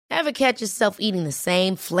Ever catch yourself eating the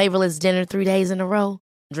same flavorless dinner 3 days in a row?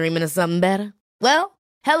 Dreaming of something better? Well,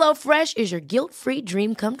 HelloFresh is your guilt-free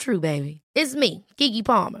dream come true, baby. It's me, Keke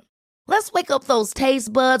Palmer. Let's wake up those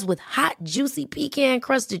taste buds with hot, juicy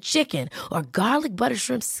pecan-crusted chicken or garlic butter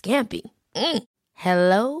shrimp scampi.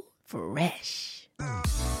 Hello Fresh.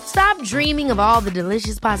 Stop dreaming of all the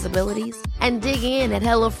delicious possibilities and dig in at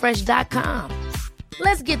HelloFresh.com.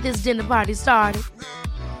 Let's get this dinner party started.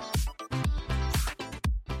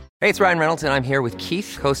 Hey, it's Ryan Reynolds, and I'm here with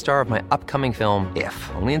Keith, co-star of my upcoming film,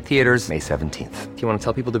 If, only in theaters May 17th. Do you want to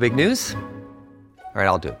tell people the big news? All right,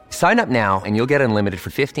 I'll do it. Sign up now and you'll get unlimited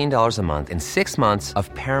for $15 a month and 6 months of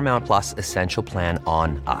Paramount Plus Essential Plan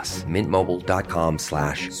on us.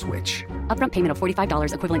 MintMobile.com/switch. Upfront payment of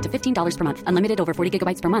 $45 equivalent to $15 per month. Unlimited over 40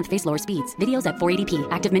 gigabytes per month. Face lower speeds. Videos at 480p.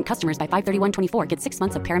 Active Mint customers by 531.24 get 6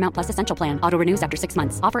 months of Paramount Plus Essential Plan. Auto renews after 6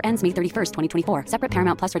 months. Offer ends May 31st, 2024. Separate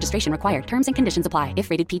Paramount Plus registration required. Terms and conditions apply if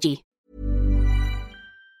rated PG.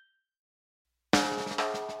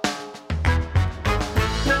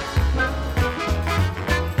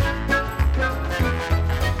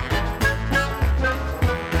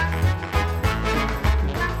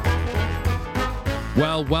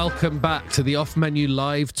 Well, welcome back to the Off Menu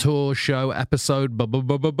Live Tour Show episode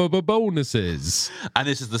bonuses. And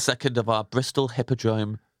this is the second of our Bristol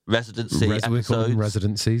Hippodrome residency We call them episodes.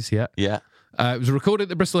 residencies, yeah. Yeah. It was recorded at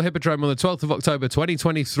the Bristol Hippodrome on the 12th of October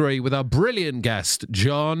 2023 with our brilliant guest,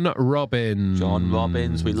 John Robbins. John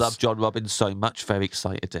Robbins. We love John Robbins so much. Very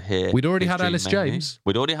excited to hear. We'd already his had dream Ellis menu. James.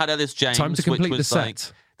 We'd already had Ellis James. Time to complete which was the set. like,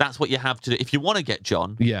 that's what you have to do. If you want to get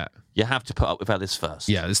John, Yeah. you have to put up with Ellis first.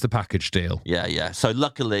 Yeah, it's the package deal. Yeah. So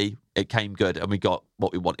luckily, it came good and we got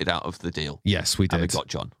what we wanted out of the deal. Yes, we did. And we got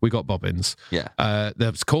John. We got Bobbins. Yeah.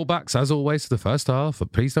 There's callbacks, as always, to the first half.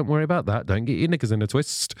 But please don't worry about that. Don't get your knickers in a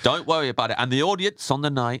twist. Don't worry about it. And the audience on the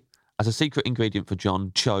night, as a secret ingredient for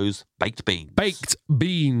John, chose baked beans. Baked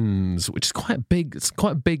beans, which is quite big. It's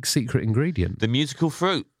quite a big secret ingredient. The musical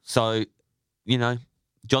fruit. So, you know,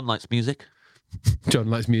 John likes music. John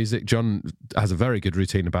likes music. John has a very good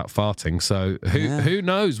routine about farting. So who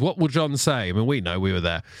knows? What will John say? I mean, we know we were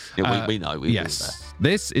there. Yeah, we know. We yes. were there.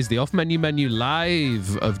 This is the Off Menu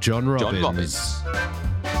Live of John Robbins. John Robbins.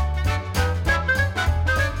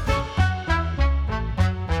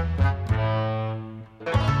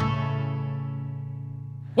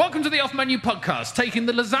 Welcome to the Off Menu Podcast, taking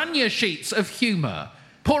the lasagna sheets of humour,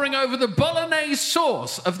 pouring over the bolognese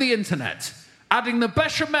sauce of the internet, adding the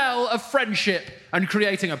bechamel of friendship, and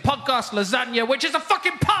creating a podcast lasagna which is a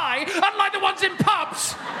fucking pie, unlike the ones in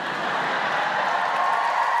pubs.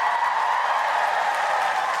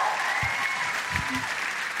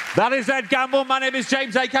 That is Ed Gamble. My name is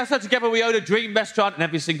James Acaster. Together we own a dream restaurant, and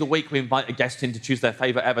every single week we invite a guest in to choose their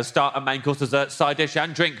favourite ever starter, main course, dessert, side dish,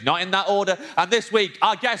 and drink. Not in that order. And this week,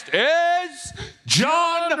 our guest is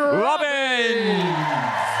John Robbins.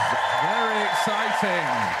 Very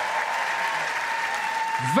exciting.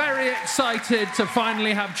 Very excited to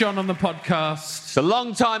finally have John on the podcast. It's a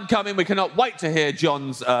long time coming. We cannot wait to hear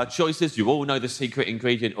John's choices. You all know the secret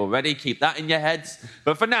ingredient already. Keep that in your heads.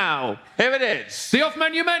 But for now, here it is. The Off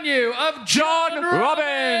Menu menu of John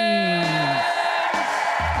Robbins.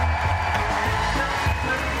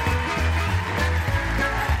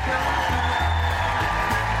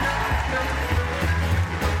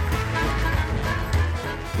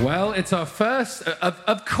 Well, it's our first,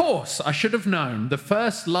 of course, I should have known, the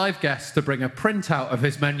first live guest to bring a printout of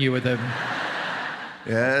his menu with him.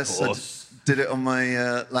 Yes, I just did it on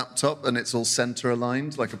my laptop and it's all centre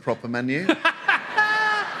aligned like a proper menu.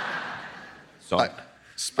 Sorry.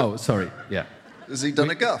 Oh, sorry, yeah. Has he done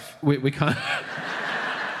a guff? We can't,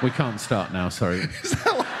 we can't start now, sorry. Is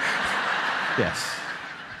that what... Yes.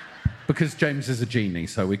 Because James is a genie,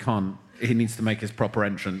 so we can't, he needs to make his proper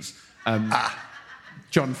entrance.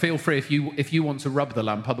 John, feel free if you want to rub the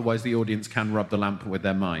lamp, otherwise the audience can rub the lamp with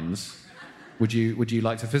their minds. Would you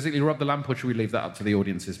like to physically rub the lamp, or should we leave that up to the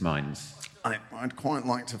audience's minds? I'd quite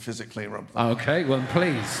like to physically rub the lamp. Okay, well,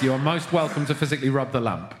 please, you are most welcome to physically rub the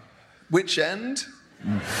lamp. Which end?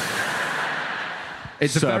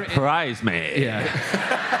 It's surprise me. Yeah.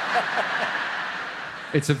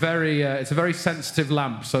 It's a very sensitive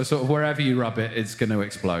lamp, so sort of wherever you rub it, it's going to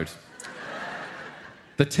explode.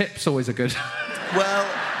 The tip's always a good... Well,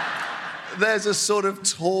 there's a sort of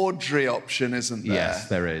tawdry option, isn't there? Yes,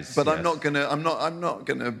 there is. But yes. I'm not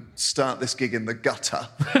gonna start this gig in the gutter.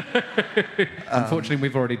 Unfortunately,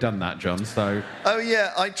 we've already done that, John. So. Oh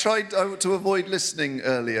yeah, I tried to avoid listening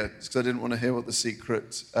earlier because I didn't want to hear what the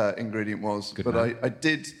secret ingredient was. Good but man. I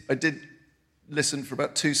did listen for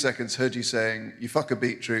about 2 seconds. Heard you saying, "You fuck a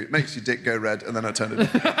beetroot, it makes your dick go red," and then I turned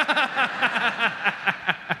it off.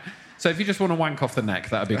 So if you just want to wank off the neck,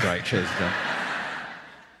 that'd be great. Cheers, Dan.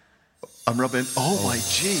 I'm rubbing. Oh, my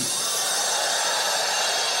G.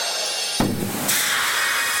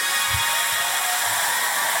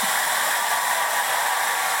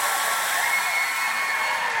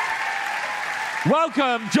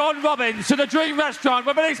 Welcome, John Robbins, to the Dream Restaurant.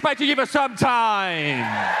 We've been expecting you for some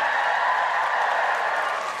time.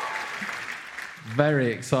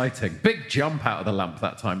 Very exciting. Big jump out of the lamp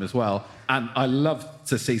that time as well. And I love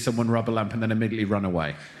to see someone rub a lamp and then immediately run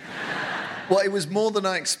away. Well, it was more than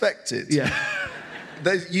I expected. Yeah.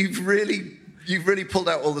 You've really pulled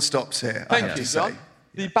out all the stops here, I have to say. John.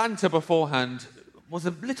 The banter beforehand was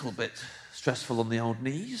a little bit stressful on the old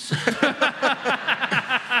knees.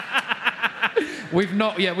 We've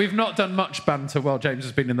not done much banter while James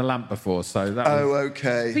has been in the lamp before, so that was... Oh,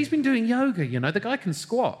 OK. He's been doing yoga, you know. The guy can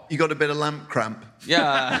squat. You got a bit of lamp cramp?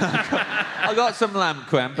 Yeah. I got some lamp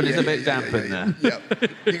cramp, and it's a bit damp in there. Yeah.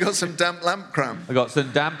 You got some damp lamp cramp? I got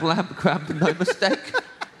some damp lamp cramp, no mistake.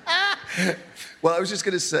 Well, I was just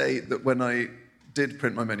going to say that when I did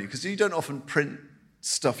print my menu, because you don't often print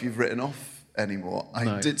stuff you've written off anymore,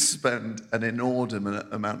 I did spend an inordinate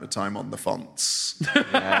amount of time on the fonts.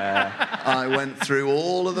 Yeah. I went through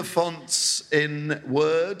all of the fonts in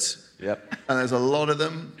Word. Yep. And there's a lot of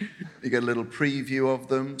them. You get a little preview of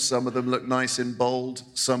them. Some of them look nice in bold.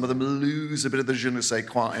 Some of them lose a bit of the je ne sais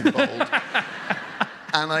quoi in bold.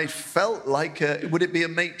 And I felt like would it be a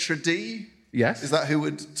maitre d'? Yes. Is that who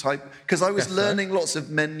would type? Because I was learning lots of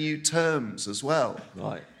menu terms as well.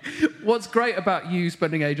 Right. What's great about you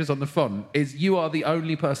spending ages on the font is you are the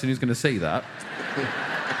only person who's going to see that.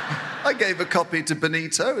 I gave a copy to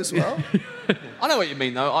Benito as well. I know what you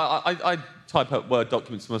mean, though. I type out Word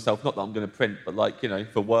documents for myself, not that I'm going to print, but, like, you know,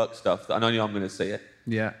 for work stuff, that I know I'm going to see it.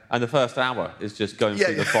 Yeah. And the first hour is just going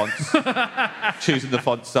through the fonts, choosing the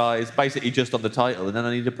font size, basically just on the title, and then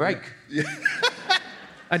I need a break. Yeah.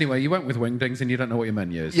 Anyway, you went with Wingdings and you don't know what your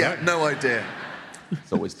menu is, Yeah, right? no idea.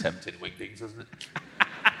 It's always tempting, Wingdings, isn't it?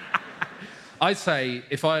 I'd say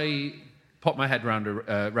if I pop my head round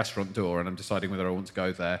a restaurant door and I'm deciding whether I want to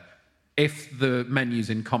go there, if the menu's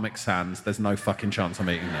in Comic Sans, there's no fucking chance I'm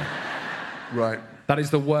eating there. Right. That is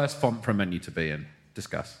the worst font for a menu to be in.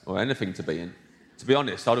 Discuss. Or anything to be in. To be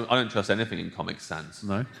honest, I don't trust anything in Comic Sans.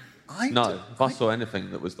 No? If I saw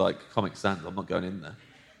anything that was like Comic Sans, I'm not going in there.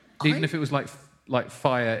 Even if it was like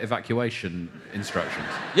fire evacuation instructions?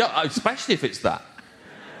 Yeah, especially if it's that.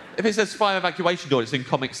 If it says fire evacuation door, it's in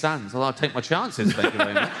Comic Sans, well, I'll take my chances, thank you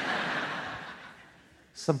very much.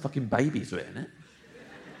 Some fucking baby's written it.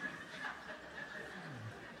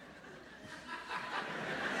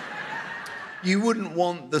 You wouldn't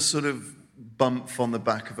want the sort of bump on the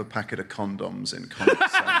back of a packet of condoms in Comic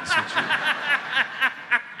Sans,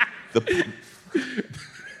 would you?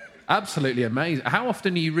 Absolutely amazing. How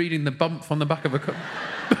often are you reading the bump on the back of a condom?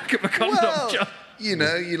 Well, John? you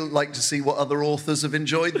know, you like to see what other authors have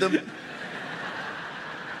enjoyed them.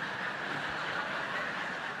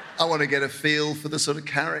 I want to get a feel for the sort of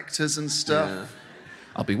characters and stuff. Yeah.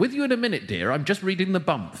 I'll be with you in a minute, dear. I'm just reading the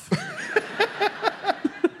bump.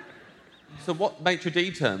 So what maitre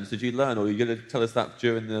d' terms did you learn, or are you going to tell us that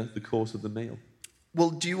during the course of the meal? Well,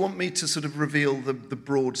 do you want me to sort of reveal the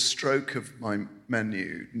broad stroke of my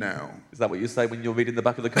menu now? Is that what you say when you're reading the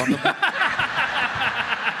back of the condom?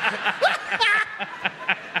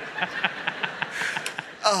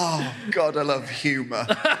 Oh, God, I love humour.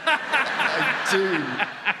 I do.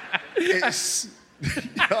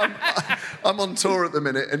 I'm on tour at the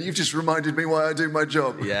minute, and you've just reminded me why I do my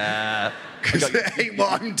job. Yeah. Because it ain't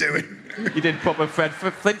what I'm doing. You did proper Fred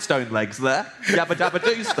Flintstone legs there. Yabba dabba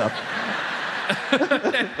do stuff.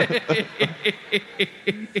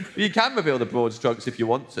 You can reveal the broad strokes if you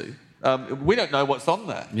want to. We don't know what's on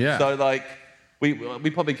there. Yeah. So, like, we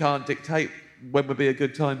probably can't dictate when would be a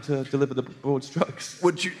good time to deliver the broad strokes.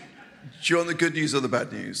 Do you want the good news or the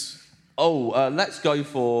bad news? Oh, let's go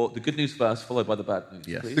for the good news first, followed by the bad news,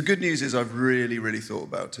 Yes. please. The good news is I've really, really thought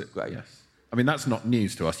about it. Great. Yes. I mean, that's not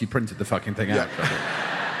news to us. You printed the fucking thing out.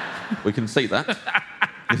 We can see that.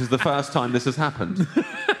 This is the first time this has happened.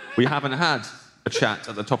 We haven't had a chat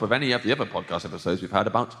at the top of any of the other podcast episodes we've had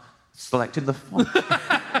about selecting the font.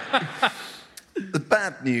 The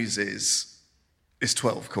bad news is it's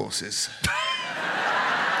 12 courses.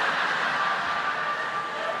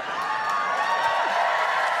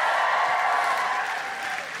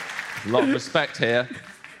 A lot of respect here.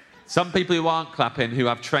 Some people who aren't clapping, who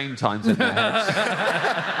have train times in their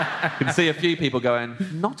heads, can see a few people going,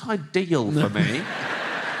 not ideal for me.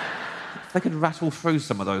 If they could rattle through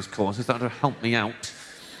some of those courses, that would help me out.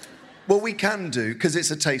 Well, we can do, because it's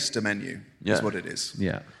a taster menu, is what it is.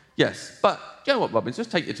 Yeah. Yes, but you know what, Robbins?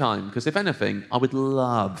 Just take your time, because if anything, I would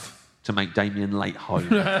love to make Damien late home.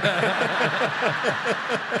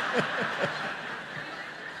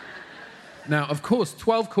 Now, of course,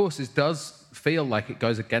 12 courses does feel like it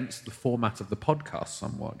goes against the format of the podcast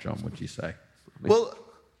somewhat, John, would you say? Well,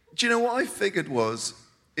 do you know what I figured was,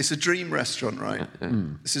 it's a dream restaurant, right?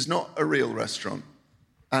 This is not a real restaurant.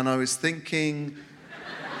 And I was thinking...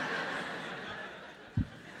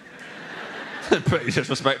 Pretty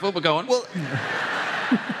disrespectful, but go on. Well,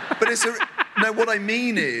 but it's a... No, what I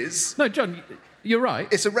mean is... No, John, you're right.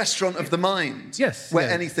 It's a restaurant of the mind. Yes. Where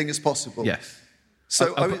anything is possible. Yes.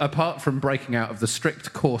 So apart from breaking out of the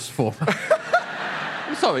strict course format.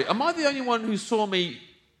 I'm sorry, am I the only one who saw me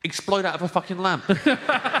explode out of a fucking lamp?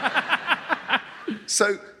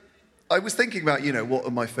 So I was thinking about, what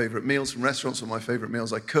are my favourite meals from restaurants, what are my favourite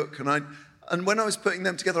meals I cook, and when I was putting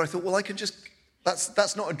them together, I thought, well, I can just...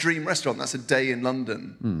 That's not a dream restaurant, that's a day in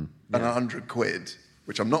London and £100,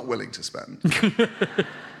 which I'm not willing to spend.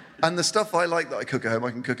 And the stuff I like that I cook at home,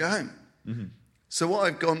 I can cook at home. Mm-hmm. So what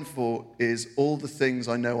I've gone for is all the things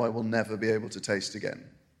I know I will never be able to taste again.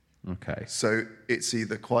 Okay. So it's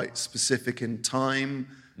either quite specific in time,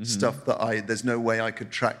 stuff that there's no way I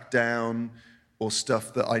could track down, or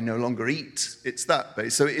stuff that I no longer eat. It's that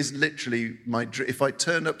base. So it is literally if I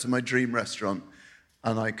turned up to my dream restaurant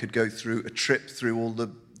and I could go through a trip through all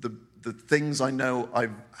the things I know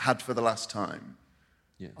I've had for the last time,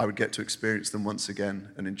 I would get to experience them once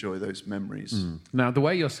again and enjoy those memories. Now, the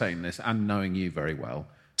way you're saying this, and knowing you very well...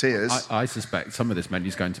 Tears. I suspect some of this menu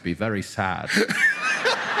is going to be very sad.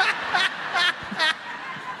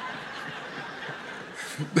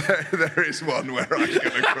 There is one where I'm going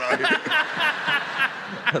to cry.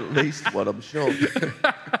 At least one, I'm sure.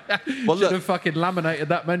 Well, should have fucking laminated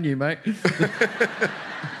that menu, mate.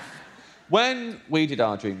 When we did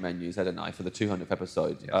our dream menus, Ed and I, for the 200th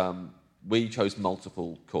episode, we chose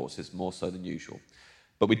multiple courses, more so than usual.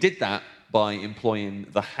 But we did that by employing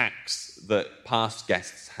the hacks that past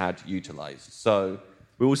guests had utilised. So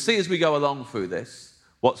we will see as we go along through this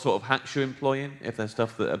what sort of hacks you're employing, if there's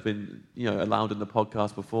stuff that have been allowed in the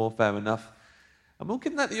podcast before, fair enough. And we'll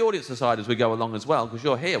give that the audience aside as we go along as well, because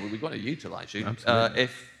you're here, we've got to utilise you. Absolutely.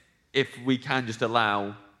 If we can just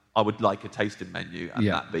allow, I would like a tasting menu, and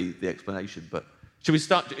that be the explanation. But should we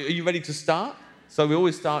start? Are you ready to start? So we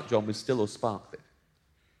always start, John, with still or sparkling.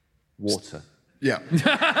 Water. Yeah.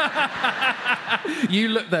 You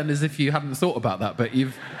look then as if you hadn't thought about that, but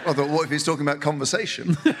you've... I thought, what if he's talking about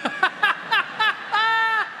conversation?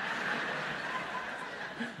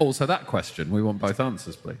 Also that question, we want both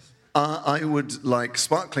answers, please. I would like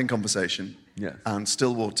sparkling conversation and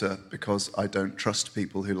still water, because I don't trust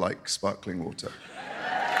people who like sparkling water.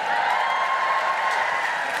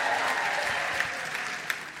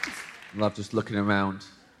 I love just looking around,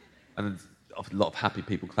 and a lot of happy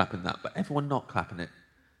people clapping that, but everyone not clapping it.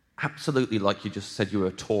 Absolutely like you just said you were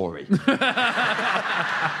a Tory.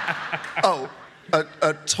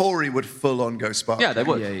 A Tory would full-on go sparkling. Yeah, they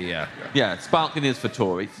would. Yeah, sparkling is for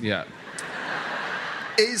Tories. Yeah.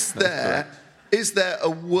 Is there a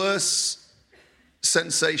worse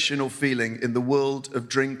sensational feeling in the world of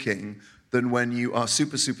drinking than when you are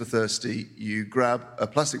super, super thirsty, you grab a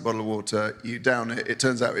plastic bottle of water, you down it, it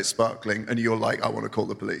turns out it's sparkling, and you're like, I want to call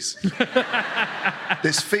the police.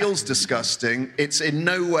 This feels disgusting, it's in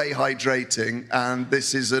no way hydrating, and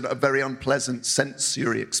this is a very unpleasant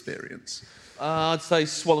sensory experience. I'd say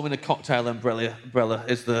swallowing a cocktail umbrella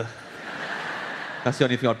is the... That's the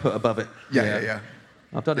only thing I'd put above it. Yeah.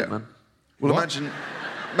 I've done it, man. Well,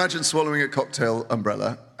 imagine swallowing a cocktail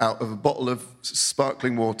umbrella out of a bottle of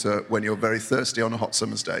sparkling water when you're very thirsty on a hot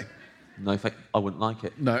summer's day. No, I wouldn't like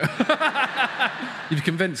it. No. You've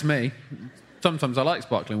convinced me. Sometimes I like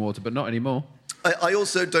sparkling water, but not anymore. I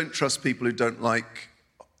also don't trust people who don't like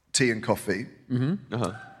tea and coffee. Mm-hmm.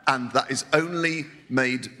 Uh-huh. And that is only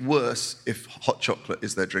made worse if hot chocolate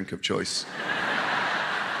is their drink of choice,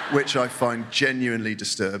 which I find genuinely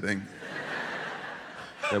disturbing.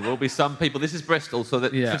 There will be some people... This is Bristol, so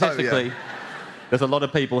that statistically, there's a lot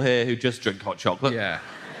of people here who just drink hot chocolate. Yeah.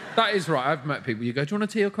 That is right. I've met people, you go, do you want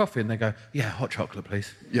a tea or coffee? And they go, yeah, hot chocolate,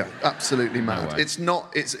 please. Yeah, absolutely mad. No way. It's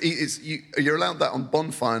not... You're allowed that on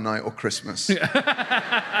bonfire night or Christmas.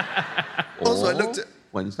 Also, I looked at...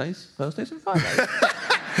 Wednesdays, Thursdays and Fridays.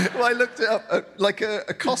 Well, I looked it up. Like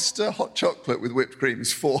a Costa hot chocolate with whipped cream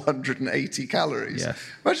is 480 calories. Yes.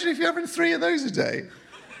 Imagine if you're having 3 of those a day.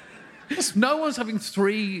 No one's having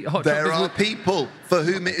 3 hot There chocolates are people for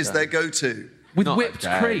whom it is their go-to. with Not whipped a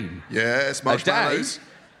day. cream. Yes, marshmallows.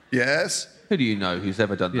 Yes. Who do you know who's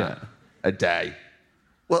ever done that? A day.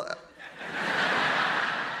 Well,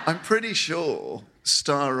 I'm pretty sure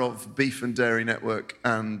star of Beef and Dairy Network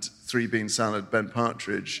and Three Bean Salad, Ben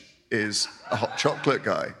Partridge, is a hot chocolate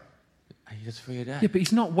guy. He just for your day. Yeah, but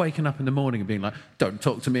he's not waking up in the morning and being like, don't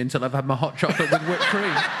talk to me until I've had my hot chocolate with whipped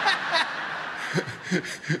cream.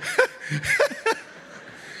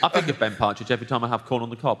 I think of Ben Partridge every time I have corn on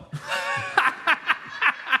the cob.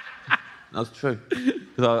 That's true.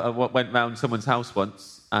 Because I went round someone's house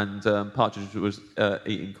once and Partridge was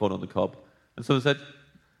eating corn on the cob. And someone said,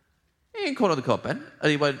 "You eating corn on the cob, Ben?" And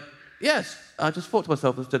he went, "Yes, I just thought to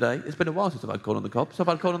myself this today, it's been a while since I've had corn on the cob, so I've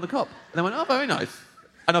had corn on the cob." And they went, "Oh, very nice."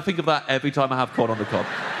 And I think of that every time I have corn on the cob.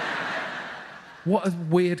 What a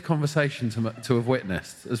weird conversation to have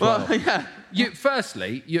witnessed as well. Yeah.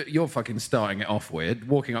 Firstly, you're fucking starting it off weird,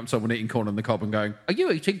 walking up to someone eating corn on the cob and going, "Are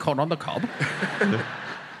you eating corn on the cob?"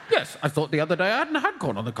 "Yes, I thought the other day I hadn't had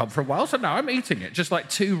corn on the cob for a while, so now I'm eating it." Just like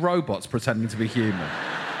two robots pretending to be human.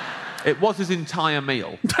 It was his entire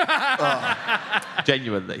meal.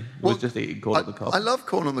 Genuinely. Was just eating corn on the cob. I love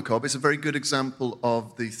corn on the cob. It's a very good example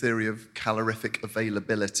of the theory of calorific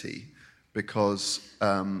availability because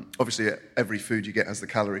obviously every food you get has the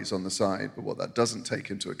calories on the side, but what that doesn't take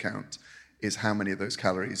into account is how many of those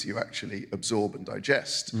calories you actually absorb and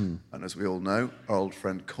digest. And as we all know, our old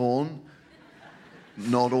friend corn,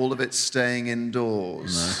 not all of it's staying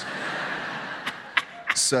indoors.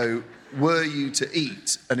 No. So were you to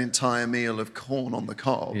eat an entire meal of corn on the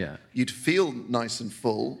cob, you'd feel nice and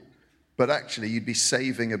full, but actually you'd be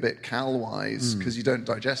saving a bit cal-wise because you don't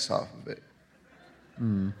digest half of it.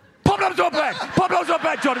 Problems or bread? Problems or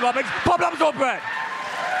bread, Johnny Robbins? Problems or bread?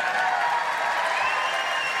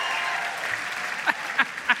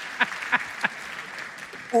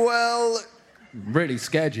 Well... Really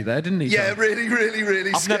scared you there, didn't he? Yeah, Tom? really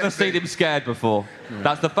scared. I've never seen him scared before.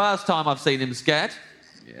 That's the first time I've seen him scared.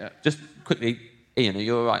 Yeah. Just quickly, Ian, are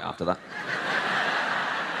you all right after that?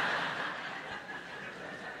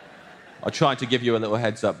 I tried to give you a little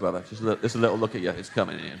heads up, brother. Just a little look at you. It's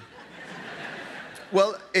coming, Ian.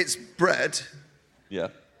 Well, it's bread. Yeah.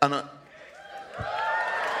 And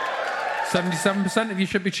 77% of you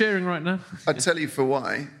should be cheering right now. I'd tell you for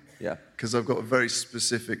why. Yeah. Because I've got a very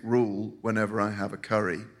specific rule whenever I have a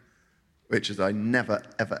curry, which is I never,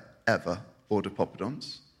 ever, ever order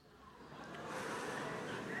poppadoms.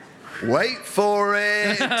 Wait for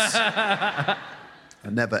it! I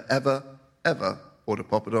never, ever, ever order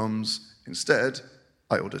poppadoms. Instead,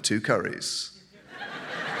 I order 2 curries.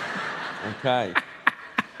 Okay.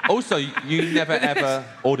 Also, you never, ever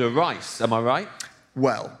order rice, am I right?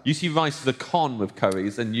 Well... You see rice as a con with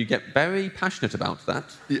curries, and you get very passionate about that.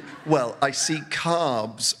 Yeah, well, I see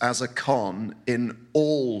carbs as a con in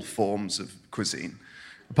all forms of cuisine.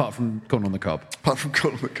 Apart from corn on the cob. Apart from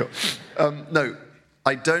corn on the cob. No,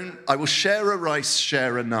 I don't... I will share a rice,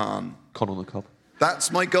 share a naan. Con on the cob.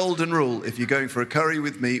 That's my golden rule. If you're going for a curry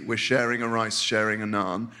with me, we're sharing a rice, sharing a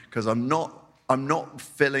naan, because I'm not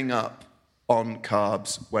filling up on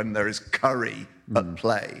carbs when there is curry at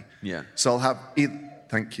play. Yeah. So I'll have...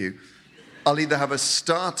 Thank you. I'll either have a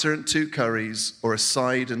starter and 2 curries or a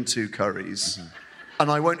side and 2 curries.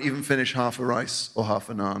 And I won't even finish half a rice or half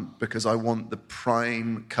a naan because I want the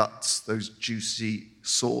prime cuts, those juicy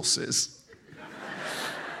sauces.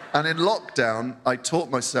 And in lockdown, I taught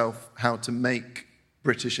myself how to make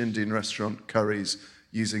British Indian restaurant curries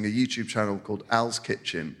using a YouTube channel called Al's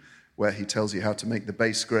Kitchen, where he tells you how to make the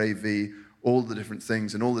base gravy, all the different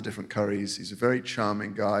things and all the different curries. He's a very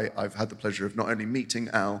charming guy. I've had the pleasure of not only meeting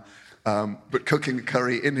Al, but cooking a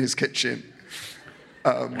curry in his kitchen.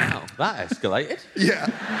 Wow, that escalated. Yeah.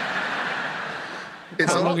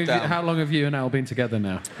 It's How long have you and Al been together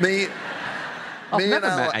now? I've never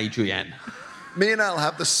met Adrienne. Me and Al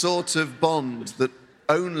have the sort of bond that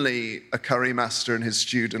only a curry master and his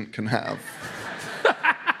student can have.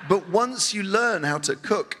 But once you learn how to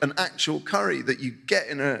cook an actual curry that you get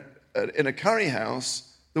in a curry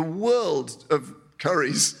house, the world of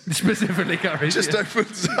curries... Specifically curries. ...just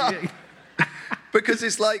opens up. Because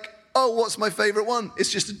it's like, oh, what's my favourite one?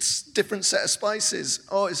 It's just a different set of spices.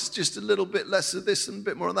 Oh, it's just a little bit less of this and a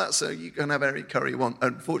bit more of that, so you can have any curry you want.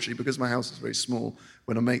 Unfortunately, because my house is very small,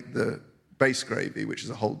 when I make the base gravy, which is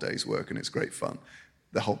a whole day's work and it's great fun,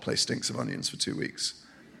 the whole place stinks of onions for 2 weeks.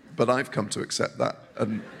 But I've come to accept that,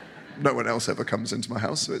 and no one else ever comes into my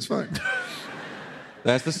house, so it's fine.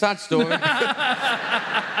 There's the sad story.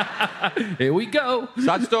 Here we go.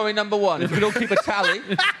 Sad story number 1. If we don't keep a tally,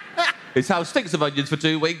 his house stinks of onions for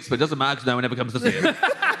 2 weeks, but it doesn't matter because no one ever comes to see him.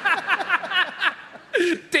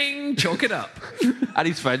 Ding, chalk it up. And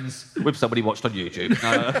he's friends with somebody watched on YouTube.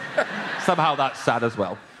 Somehow that's sad as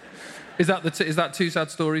well. Is that two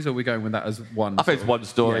sad stories, or are we going with that as one? I think it's one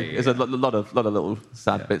story. There's a lot of little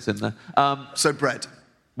sad bits in there. So bread.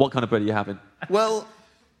 What kind of bread are you having? Well,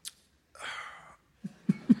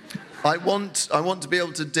 I want to be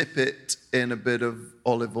able to dip it in a bit of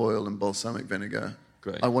olive oil and balsamic vinegar.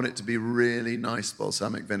 Great. I want it to be really nice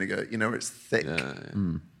balsamic vinegar. You know, where it's thick.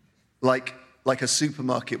 Like a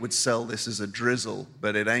supermarket would sell this as a drizzle,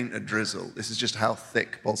 but it ain't a drizzle. This is just how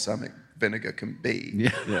thick balsamic vinegar can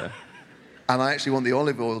be. Yeah. And I actually want the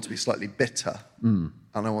olive oil to be slightly bitter. And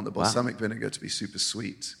I want the balsamic vinegar to be super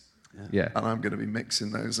sweet. Yeah. And I'm going to be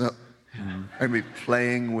mixing those up. I'm going to be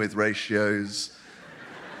playing with ratios.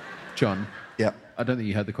 John. Yeah. I don't think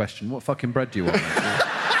you heard the question. What fucking bread do you want? Mate?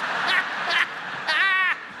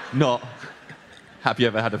 Not. Have you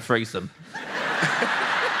ever had a threesome?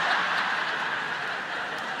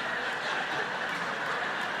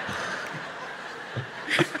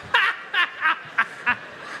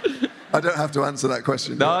 I don't have to answer that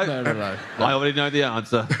question. No. No. I already know the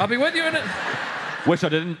answer. I'll be with you in it. Wish I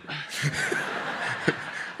didn't.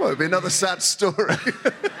 Well, it'd be another sad story.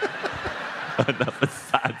 Another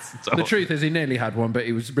sad story. The truth is, he nearly had one, but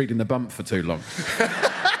he was reading the bump for too long.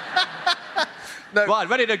 No. Right,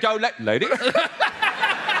 ready to go, lady?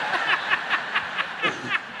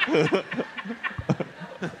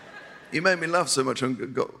 You made me laugh so much I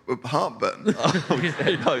got heartburn. No,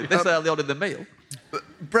 this early on in the meal. But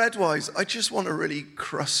bread-wise, I just want a really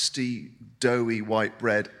crusty, doughy white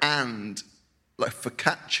bread and like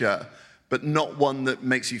focaccia, but not one that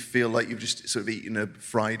makes you feel like you've just sort of eaten a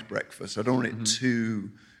fried breakfast. I don't want it too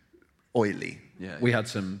oily. Yeah. We had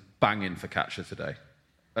some banging focaccia today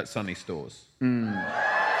at Sunny Stores.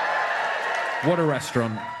 What a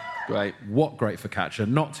restaurant. Great. What great focaccia.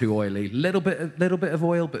 Not too oily. Little bit of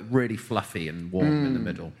oil, but really fluffy and warm in the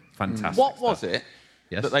middle. Fantastic. What stuff. was it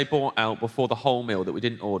Yes. that they brought out before the whole meal that we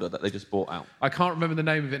didn't order that they just brought out? I can't remember the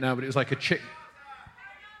name of it now, but it was like a chick...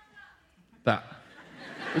 That.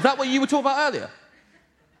 Is that what you were talking about earlier?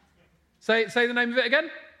 Say the name of it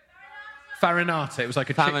again? Farinata. It was like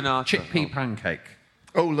a Farinata. chickpea pancake.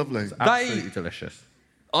 Oh, lovely. Absolutely delicious.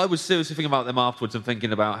 I was seriously thinking about them afterwards and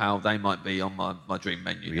thinking about how they might be on my dream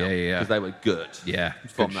menu now. Yeah. Because they were good. Yeah,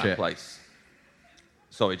 From good that shit. place.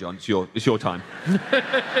 Sorry, John, it's your time.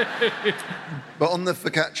 But on the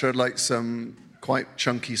focaccia, I'd like some quite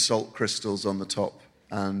chunky salt crystals on the top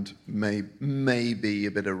and maybe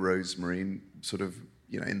a bit of rosemary, sort of,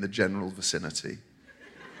 in the general vicinity.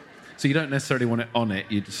 So you don't necessarily want it on it,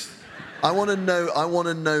 you just... I want to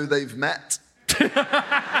know they've met.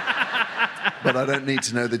 But I don't need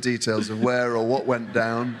to know the details of where or what went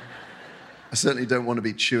down. I certainly don't want to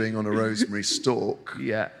be chewing on a rosemary stalk.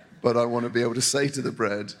 Yeah. But I want to be able to say to the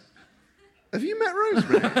bread, have you met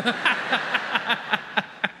rosemary?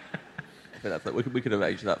 We could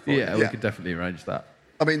arrange that for you. Yeah, we could definitely arrange that.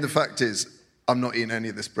 I mean, the fact is, I'm not eating any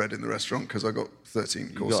of this bread in the restaurant because I got 13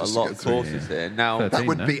 You've courses got a to lot get of through. courses here. Now, 13. That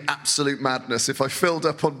would no? be absolute madness if I filled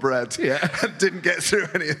up on bread and didn't get through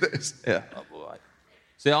any of this. yeah. All right.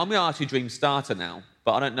 So I'm going to ask you Dream Starter now,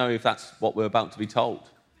 but I don't know if that's what we're about to be told.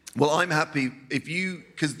 Well, I'm happy if you,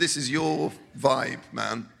 because this is your vibe,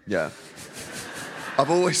 man. Yeah. I've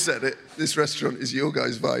always said it, this restaurant is your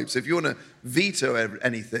guys' vibe. So if you want to veto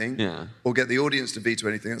anything or get the audience to veto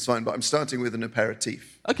anything, that's fine. But I'm starting with an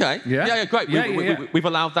aperitif. Okay. Yeah. Great. We've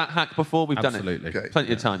allowed that hack before. We've Absolutely. done it. Okay.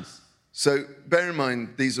 Plenty of times. So bear in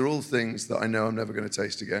mind, these are all things that I know I'm never going to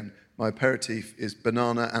taste again. My aperitif is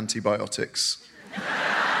banana antibiotics.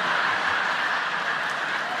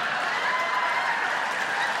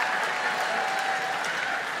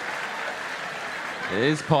 It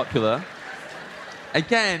is popular.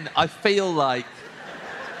 Again, I feel like...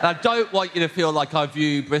 And I don't want you to feel like I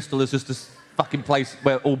view Bristol as just this fucking place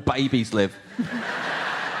where all babies live.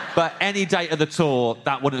 But any date of the tour,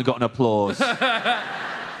 that wouldn't have got an applause.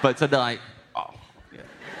 But tonight...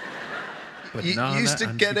 You used to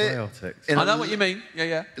get it in I know what you mean.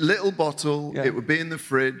 Yeah. little bottle. Yeah. It would be in the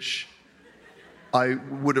fridge. I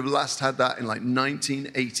would have last had that in like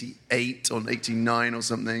 1988 or 89 or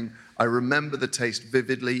something. I remember the taste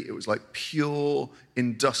vividly. It was like pure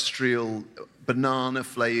industrial banana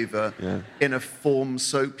flavour in a form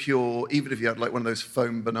so pure. Even if you had like one of those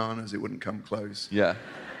foam bananas, it wouldn't come close. Yeah.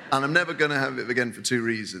 And I'm never going to have it again for two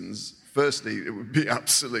reasons. Firstly, it would be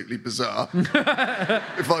absolutely bizarre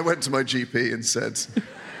if I went to my GP and said,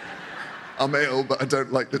 I'm ill, but I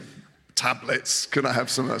don't like the tablets. Can I have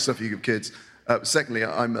some of that stuff you give kids? Secondly,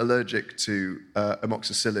 I'm allergic to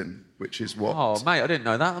amoxicillin, which is what... Oh, mate, I didn't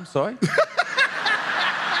know that. I'm sorry.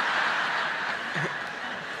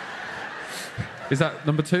 Is that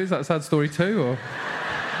number 2? Is that sad story 2? Or...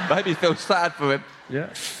 Maybe feel sad for him. Yeah.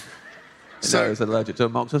 So- I was allergic to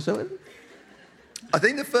amoxicillin. I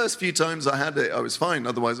think the first few times I had it, I was fine.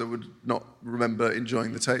 Otherwise, I would not remember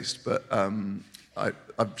enjoying the taste. But I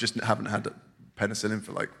just haven't had penicillin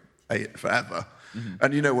for forever. Mm-hmm.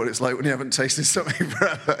 And you know what it's like when you haven't tasted something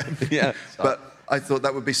forever. Yeah. But I thought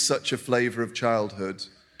that would be such a flavour of childhood.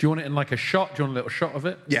 Do you want it in like a shot? Do you want a little shot of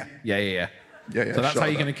it? Yeah. Yeah. Yeah, So that's shot how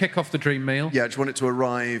you're of going to kick off the dream meal? Yeah, I just want it to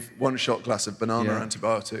arrive, 1 shot glass of banana Yeah.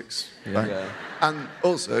 antibiotics. Yeah. Yeah. And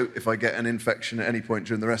also, if I get an infection at any point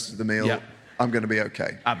during the rest of the meal, Yeah. I'm going to be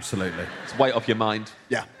okay. Absolutely. It's weight off your mind.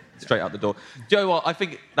 Yeah. Straight out the door. Do you know what? I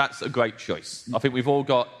think that's a great choice. I think we've all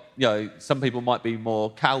got, some people might be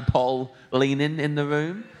more cowpole leaning in the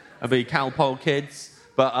room and be cowpole kids.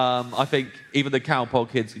 But I think even the cowpole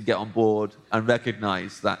kids can get on board and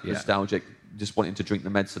recognise that nostalgic, just wanting to drink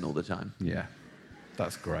the medicine all the time. Yeah.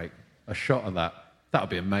 That's great. A shot of that. That would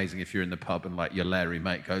be amazing if you're in the pub and your Larry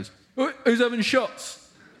mate goes, "Who's having shots?"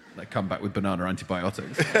 They come back with banana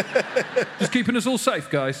antibiotics. Just keeping us all safe,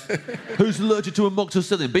 guys. Who's allergic to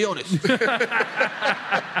amoxicillin? Be honest.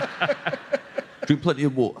 Drink plenty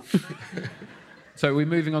of water. So we're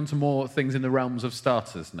moving on to more things in the realms of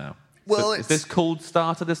starters now. Well, Is this called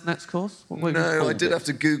starter, this next course? What have you No, I called did it? have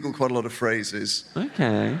to Google quite a lot of phrases.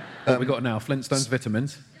 Okay. What we got now? Flintstones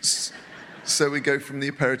vitamins. So we go from the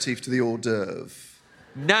aperitif to the hors d'oeuvre.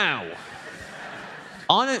 Now,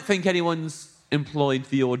 I don't think anyone's employed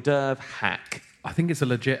the hors d'oeuvre hack, I think it's a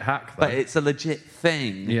legit hack, though. but it's a legit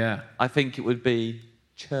thing. Yeah. I think it would be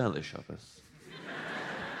churlish of us.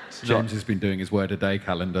 James has been doing his word a day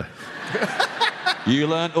calendar. You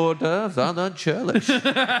learnt hors d'oeuvres, I learnt churlish.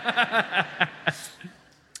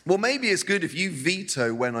 Well, maybe it's good if you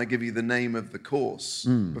veto when I give you the name of the course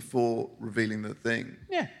before revealing the thing.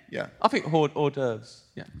 Yeah. Yeah. I think hors d'oeuvres.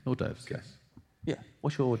 Yeah. Hors d'oeuvres, yes. Yeah.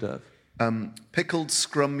 What's your hors d'oeuvre? Pickled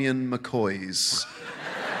scrummian McCoys.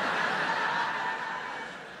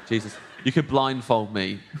 Jesus. You could blindfold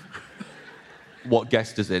me what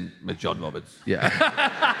guest is in with John Roberts. Yeah.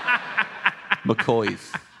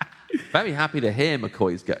 McCoy's. Very happy to hear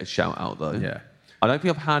McCoy's get a shout out, though. Yeah. I don't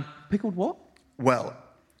think I've had pickled what? Well,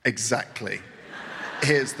 exactly.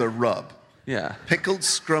 Here's the rub. Yeah. Pickled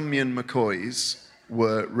scrummian McCoys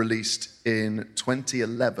were released in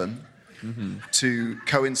 2011 to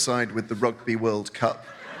coincide with the Rugby World Cup.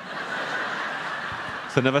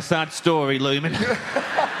 It's another sad story looming.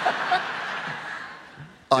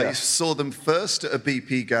 I saw them first at a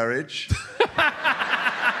BP garage.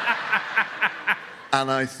 And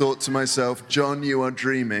I thought to myself, John, you are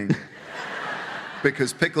dreaming.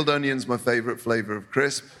 Because pickled onion's my favourite flavour of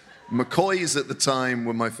crisp. McCoy's at the time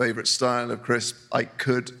were my favourite style of crisp. I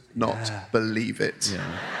could not believe it.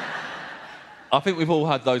 Yeah. I think we've all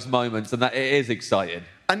had those moments, and that it is exciting.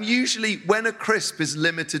 And usually when a crisp is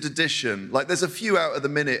limited edition, like there's a few out at the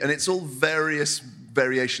minute, and it's all various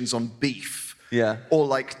variations on beef. Yeah. Or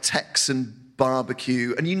like Texan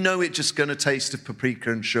barbecue, and you know it's just going to taste of paprika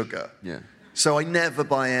and sugar. Yeah. So I never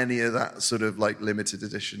buy any of that sort of like limited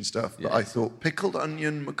edition stuff. But Yeah. I thought pickled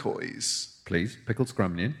onion McCoy's. Please, pickled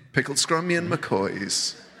scrumnion. Pickled scrummian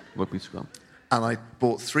McCoy's. Rugby scrum. And I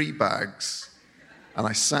bought 3 bags, and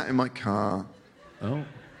I sat in my car, Oh.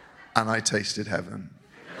 and I tasted heaven.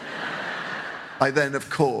 I then, of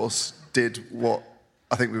course, did what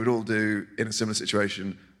I think we would all do in a similar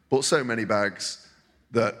situation. Bought so many bags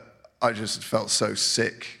that I just felt so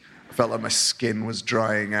sick. I felt like my skin was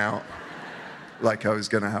drying out, like I was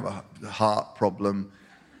going to have a heart problem.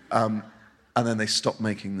 And then they stopped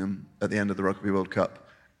making them at the end of the Rugby World Cup.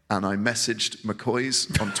 And I messaged McCoy's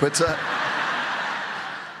on Twitter.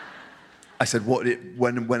 I said,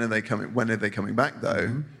 when are they coming? When are they coming back, though?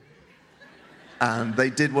 Mm-hmm. And they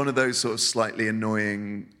did one of those sort of slightly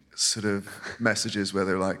annoying sort of messages where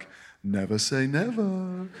they're like, never say never.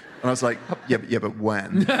 And I was like, yeah, but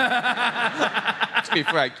when? To be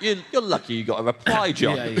frank, you're lucky you got a reply,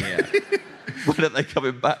 John. Yeah. When are they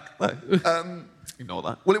coming back, though? Ignore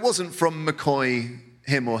that. Well, it wasn't from McCoy,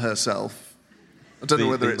 him or herself. I don't know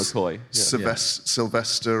whether The it's McCoy, yeah.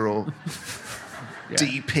 Sylvester or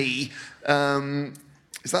DP.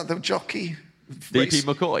 Is that the jockey? DP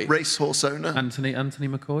McCoy? Racehorse owner? Anthony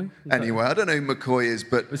McCoy? Is that- Anyway, I don't know who McCoy is,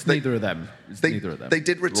 but... It's neither of them. It's neither of them. They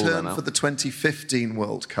did Rule them return out. for the 2015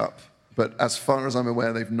 World Cup, but as far as I'm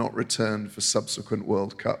aware, they've not returned for subsequent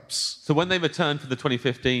World Cups. So when they returned for the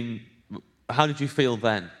 2015, how did you feel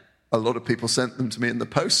then? A lot of people sent them to me in the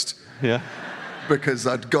post Yeah. because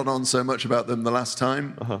I'd gone on so much about them the last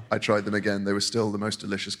time. I tried them again. They were still the most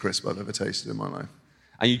delicious crisp I've ever tasted in my life.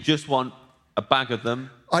 And you just want a bag of them?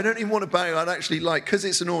 I don't even want a bag. I'd actually like, because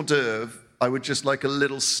it's an hors d'oeuvre, I would just like a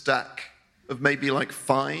little stack of maybe like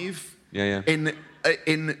 5 Yeah. in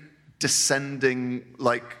descending,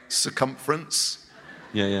 like, circumference.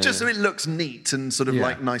 Yeah. Just so it looks neat and sort of,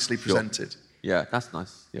 like, nicely presented. Yeah, that's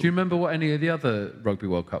nice. Yeah. Do you remember what any of the other Rugby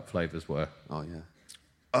World Cup flavours were? Oh, yeah.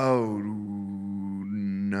 Oh,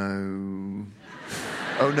 no.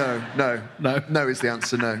 Oh, no. No is the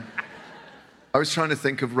answer, no. I was trying to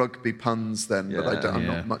think of rugby puns then, but I'm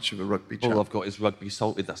not much of a rugby chap. All I've got is rugby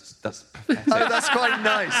salted. That's pathetic. Oh, that's quite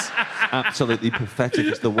nice. Absolutely pathetic.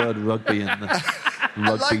 It's the word rugby and the rugby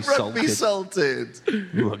I like rugby salted.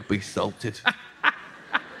 Rugby salted.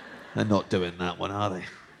 They're not doing that one, are they?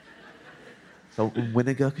 Salt and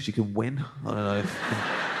vinegar, because you can win? I don't know.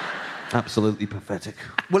 Absolutely pathetic.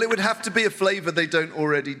 Well, it would have to be a flavour they don't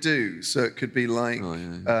already do. So it could be like... Oh,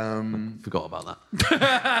 yeah. Forgot about that.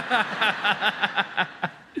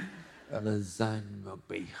 Lasagne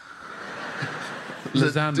rugby.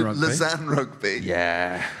 Lasagne rugby? Lasagne rugby.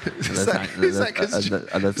 Yeah. Is that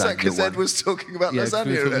because Ed was talking about lasagna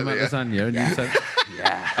we were talking earlier? about lasagna, and you said...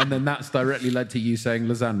 Yeah. And then that's directly led to you saying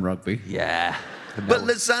lasagne rugby. Yeah. But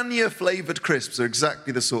lasagna-flavoured crisps are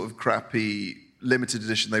exactly the sort of crappy... limited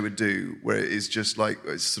edition they would do, where it is just like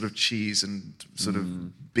it's sort of cheese and sort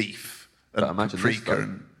of beef and But imagine paprika. this,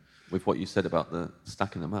 with what you said about the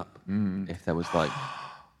stacking them up, if there was like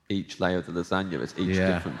each layer of the lasagna is each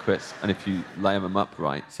different crisp, and if you layer them up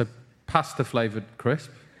right, So pasta flavoured crisp,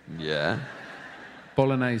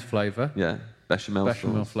 bolognese flavour, bechamel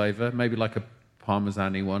sauce. flavour, maybe like a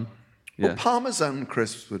parmesan-y one. Well, Parmesan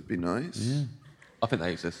crisps would be nice. Yeah. I think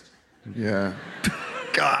they exist. Yeah.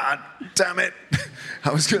 God damn it.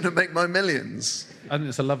 I was going to make my millions. I think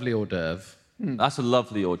it's a lovely hors d'oeuvre. That's a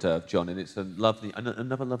lovely hors d'oeuvre, John, and it's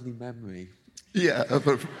another lovely memory. Yeah, of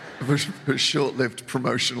a short-lived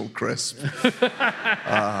promotional crisp.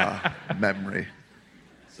 Memory.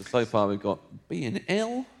 So far we've got being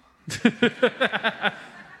ill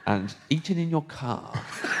and eating in your car.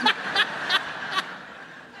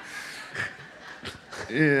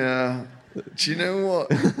 Yeah. Do you know what?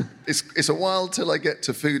 It's a while till I get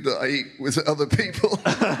to food that I eat with other people.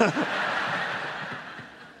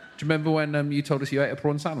 Do you remember when you told us you ate a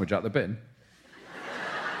prawn sandwich out the bin?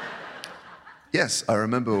 Yes, I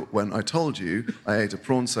remember when I told you I ate a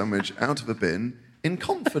prawn sandwich out of a bin in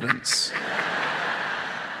confidence.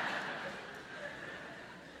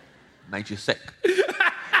 Made you sick.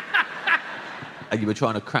 And you were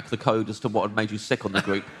trying to crack the code as to what had made you sick on the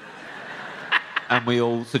group. And we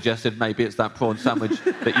all suggested maybe it's that prawn sandwich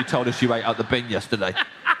that you told us you ate out the bin yesterday.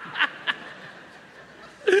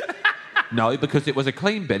 No, because it was a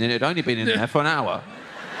clean bin and it had only been in there for an hour.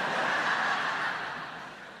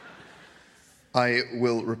 I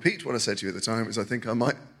will repeat what I said to you at the time, is I think I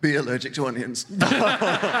might be allergic to onions.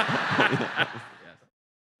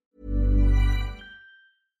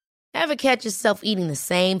 Ever catch yourself eating the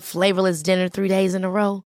same flavorless dinner 3 days in a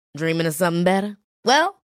row? Dreaming of something better?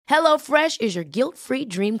 Well, HelloFresh is your guilt-free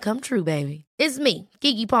dream come true, baby. It's me,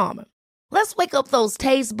 Keke Palmer. Let's wake up those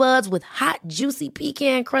taste buds with hot, juicy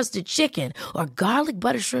pecan-crusted chicken or garlic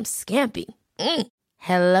butter shrimp scampi.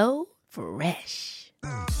 Hello Fresh.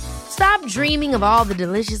 Stop dreaming of all the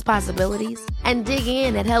delicious possibilities and dig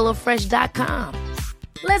in at HelloFresh.com.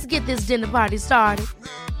 Let's get this dinner party started.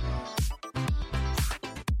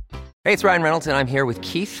 Hey, it's Ryan Reynolds, and I'm here with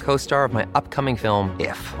Keith, co-star of my upcoming film,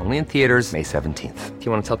 If, only in theaters May 17th. Do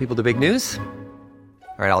you want to tell people the big news?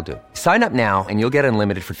 All right, I'll do it. Sign up now and you'll get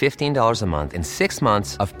unlimited for $15 a month and 6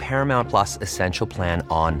 months of Paramount Plus Essential Plan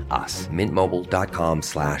on us.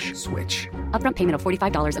 MintMobile.com/switch. Upfront payment of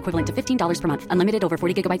 $45 equivalent to $15 per month. Unlimited over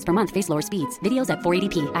 40 gigabytes per month. Face lower speeds. Videos at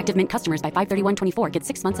 480p. Active Mint customers by 531.24 get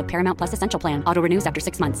 6 months of Paramount Plus Essential Plan. Auto renews after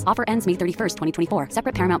 6 months. Offer ends May 31st, 2024.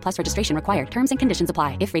 Separate Paramount Plus registration required. Terms and conditions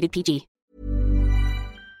apply if rated PG.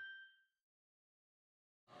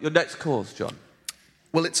 Your next course, John.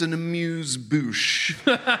 Well, it's an amuse-bouche.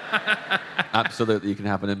 Absolutely, you can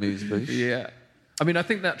have an amuse-bouche. Yeah. I mean, I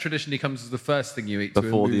think that traditionally comes as the first thing you eat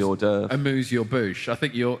Before the hors d'oeuvre. Amuse your bouche. I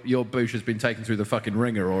think your bouche has been taken through the fucking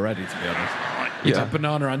ringer already, to be honest. You had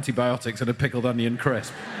banana antibiotics and a pickled onion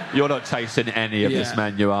crisp. You're not tasting any of this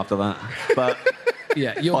menu after that. But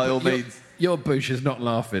yeah, by all means. Your bouche is not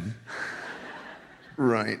laughing.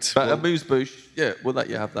 Right. But amuse-bouche, we'll let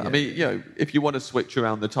you have that. I mean, if you want to switch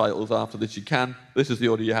around the titles after this, you can. This is the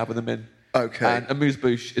order you're having them in. Okay. And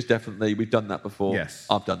amuse-bouche is definitely, we've done that before. Yes.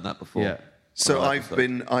 I've done that before. Yeah. So I've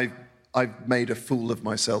made a fool of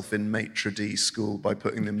myself in maitre d' school by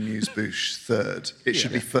putting the amuse-bouche third. It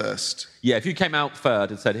should be first. Yeah, if you came out third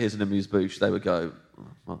and said, here's an amuse-bouche, they would go,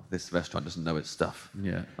 well, this restaurant doesn't know its stuff.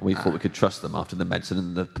 Yeah. And we thought we could trust them after the medicine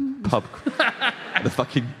and the pub, the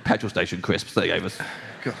fucking petrol station crisps they gave us.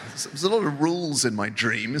 God, there's a lot of rules in my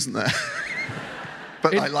dream, isn't there?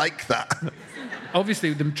 But I like that.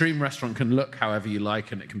 Obviously, the dream restaurant can look however you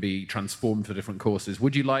like and it can be transformed for different courses.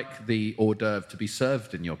 Would you like the hors d'oeuvre to be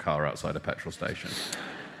served in your car outside a petrol station?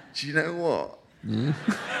 Do you know what?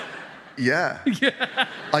 Yeah.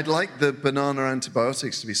 I'd like the banana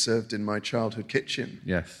antibiotics to be served in my childhood kitchen.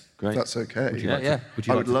 Yes. Great. If that's okay. Would you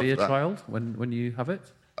like to be a child when you have it?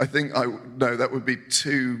 I think no, that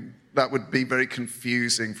would be very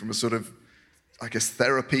confusing from a sort of, I guess,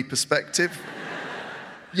 therapy perspective.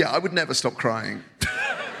 Yeah, I would never stop crying.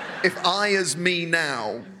 If I, as me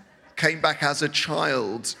now, came back as a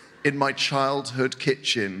child in my childhood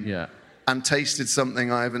kitchen and tasted something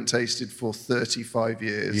I haven't tasted for 35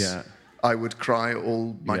 years, I would cry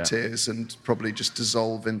all my tears and probably just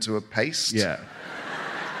dissolve into a paste. Yeah.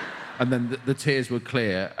 And then the tears would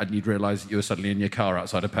clear and you'd realise that you were suddenly in your car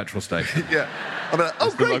outside a petrol station. Yeah. I'm like,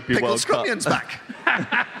 oh, great, pickled scrummion's back.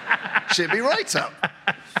 Cheer me right up.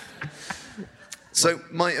 So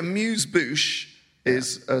my amuse-bouche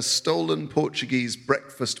is a stolen Portuguese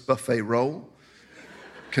breakfast buffet roll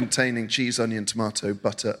containing cheese, onion, tomato,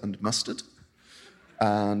 butter and mustard.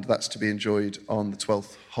 And that's to be enjoyed on the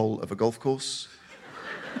 12th hole of a golf course.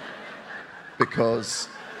 Because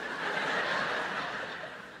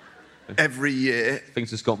every year... Things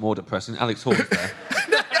just got more depressing. Alex Horne's there.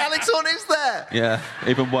 Alex Horne is there! Yeah,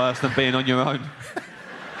 even worse than being on your own.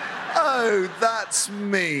 Oh, that's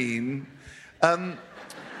mean.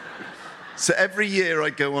 So every year I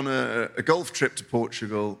go on a golf trip to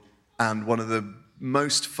Portugal, and one of the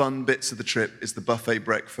most fun bits of the trip is the buffet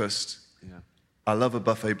breakfast. Yeah. I love a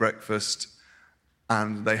buffet breakfast,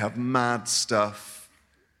 and they have mad stuff,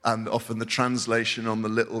 and often the translation on the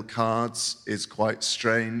little cards is quite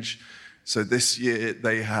strange. So this year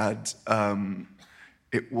they had,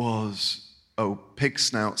 pig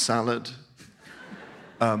snout salad,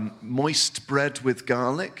 moist bread with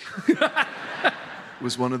garlic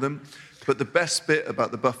was one of them. But the best bit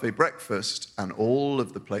about the buffet breakfast, and all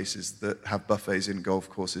of the places that have buffets in golf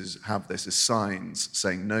courses have this, as signs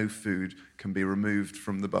saying no food can be removed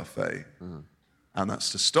from the buffet. Mm. And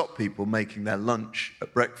that's to stop people making their lunch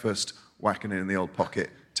at breakfast, whacking it in the old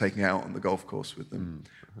pocket, taking it out on the golf course with them.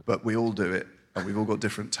 Mm. But we all do it, and we've all got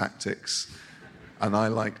different tactics. And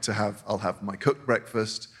I'll have my cooked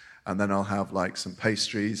breakfast, and then I'll have like some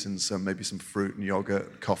pastries and maybe some fruit and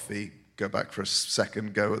yogurt, coffee, go back for a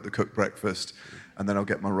second go at the cooked breakfast, and then I'll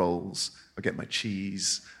get my rolls, I'll get my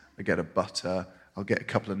cheese, I get a butter, I'll get a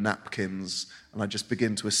couple of napkins, and I just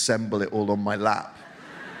begin to assemble it all on my lap.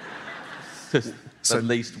 Just the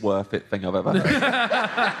least worth it thing I've ever heard.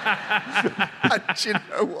 And do you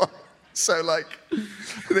know what? So,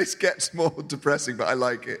 this gets more depressing, but I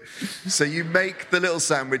like it. So you make the little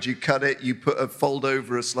sandwich, you cut it, you fold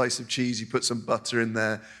over a slice of cheese, you put some butter in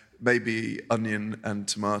there, maybe onion and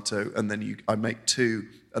tomato, and then I make two.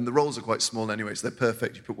 And the rolls are quite small anyway, so they're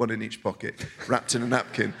perfect. You put one in each pocket, wrapped in a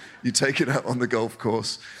napkin. You take it out on the golf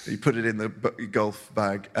course, you put it in the golf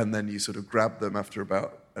bag, and then you sort of grab them after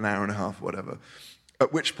about an hour and a half or whatever.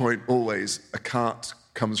 At which point, always, a cart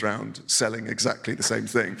comes round selling exactly the same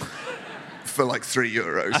thing for like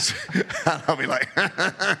 €3. And I'll be like,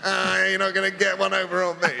 you're not going to get one over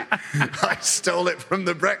on me. I stole it from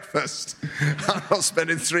the breakfast. I'm not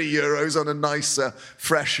spending €3 on a nicer,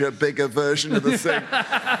 fresher, bigger version of the thing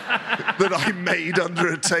that I made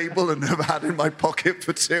under a table and have had in my pocket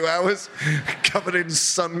for 2 hours, covered in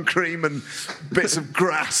sun cream and bits of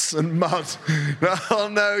grass and mud. Oh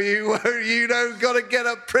no, you don't got to get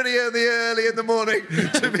up pretty early in the morning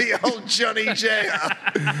to be old Johnny J.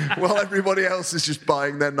 While everybody else is just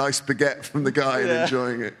buying their nice baguette from the guy and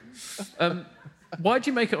enjoying it. Why'd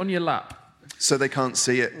you make it on your lap? So they can't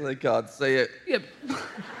see it. They can't see it. Yeah.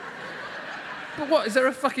 But what, is there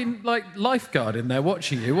a fucking, lifeguard in there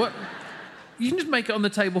watching you? What? You can just make it on the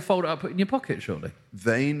table, fold it up, put it in your pocket, surely.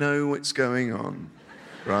 They know what's going on,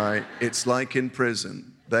 right? It's like in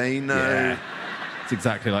prison. They know... Yeah. It's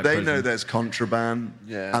exactly like prison. They know there's contraband,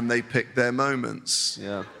 and they pick their moments.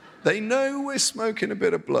 Yeah. They know we're smoking a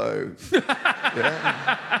bit of blow.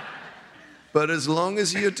 Yeah. But as long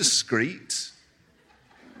as you're discreet,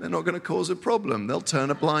 they're not going to cause a problem. They'll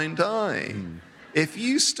turn a blind eye. Mm. If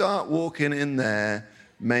you start walking in there,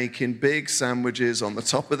 making big sandwiches on the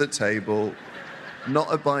top of the table,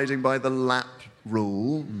 not abiding by the lap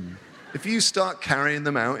rule, if you start carrying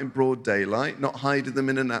them out in broad daylight, not hiding them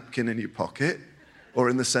in a napkin in your pocket or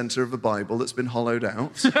in the center of a Bible that's been hollowed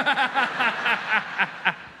out...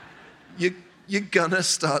 You're gonna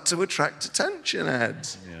start to attract attention, Ed.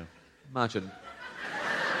 Yeah. Imagine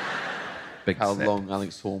Big how sip. long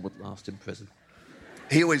Alex Horne would last in prison.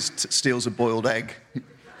 He always steals a boiled egg.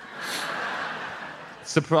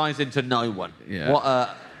 surprising to no one. Yeah. What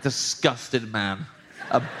a disgusting man.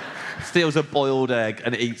 Steals a boiled egg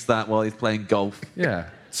and eats that while he's playing golf. Yeah.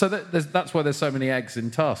 So that's why there's so many eggs in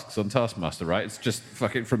tasks on Taskmaster, right? It's just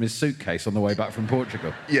fucking from his suitcase on the way back from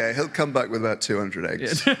Portugal. Yeah, he'll come back with about 200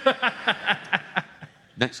 eggs.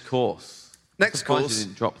 Next course. Next Surprised course. you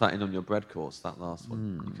didn't drop that in on your bread course, that last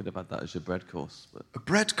one. You could have had that as your bread course. But... A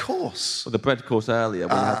bread course? Well, the bread course earlier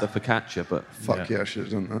when you had the focaccia, but... Fuck yeah, I should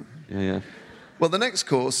have done that. Yeah. Well, the next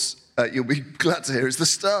course, you'll be glad to hear, is the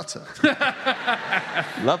starter.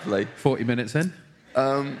 Lovely. 40 minutes in.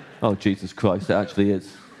 Oh, Jesus Christ, it actually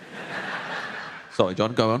is. Sorry,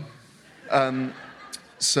 John, go on.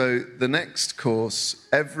 So the next course,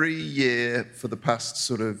 every year for the past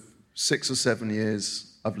sort of 6 or 7 years,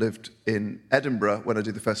 I've lived in Edinburgh when I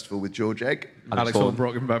do the festival with George Egg. Alex Horne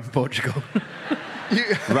brought him back from Portugal.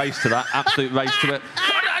 Race to that, absolute race to it.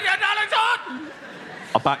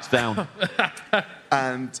 I backed down.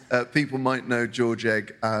 And people might know George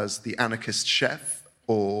Egg as the anarchist chef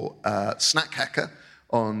or snack hacker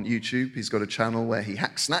on YouTube. He's got a channel where he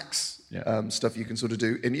hacks snacks, stuff you can sort of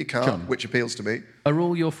do in your car, John, which appeals to me. Are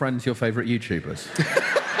all your friends your favourite YouTubers?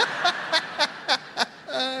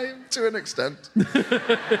 To an extent.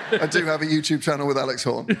 I do have a YouTube channel with Alex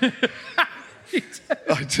Horne.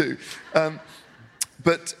 I do.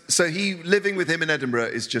 But so living with him in Edinburgh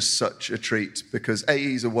is just such a treat because A,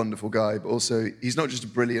 he's a wonderful guy, but also he's not just a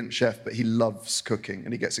brilliant chef, but he loves cooking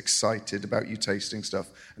and he gets excited about you tasting stuff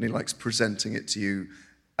and he likes presenting it to you.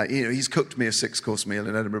 He's cooked me a 6-course meal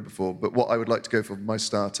in Edinburgh before, but what I would like to go for my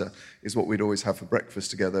starter is what we'd always have for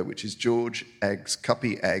breakfast together, which is George Egg's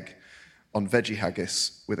cuppy egg on veggie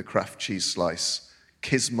haggis with a Kraft cheese slice,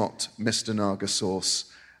 Kismot Mr. Naga sauce,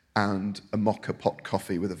 and a mocha pot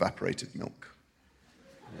coffee with evaporated milk.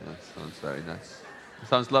 Yeah, sounds very nice. It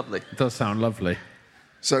sounds lovely. It does sound lovely.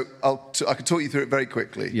 So I can talk you through it very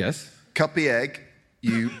quickly. Yes. Cuppy egg,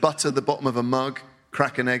 you butter the bottom of a mug,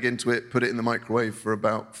 crack an egg into it, put it in the microwave for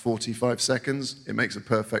about 45 seconds. It makes a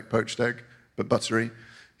perfect poached egg, but buttery.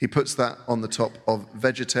 He puts that on the top of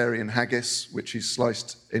vegetarian haggis, which he's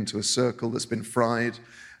sliced into a circle that's been fried.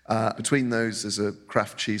 Between those, there's a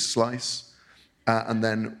Kraft cheese slice. And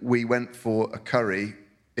then we went for a curry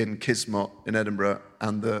in Kismot in Edinburgh,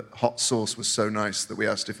 and the hot sauce was so nice that we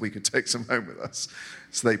asked if we could take some home with us.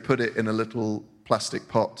 So they put it in a little plastic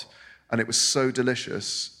pot, and it was so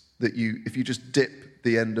delicious that if you just dip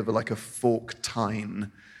the end of a fork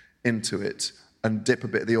tine into it, and dip a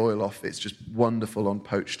bit of the oil off. It's just wonderful on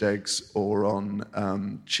poached eggs or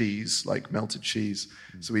on cheese, like melted cheese.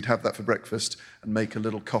 So we'd have that for breakfast and make a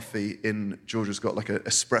little coffee in, Georgia's got like an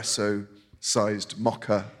espresso-sized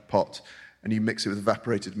mocha pot, and you mix it with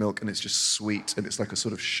evaporated milk, and it's just sweet, and it's like a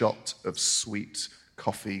sort of shot of sweet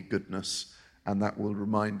coffee goodness. And that will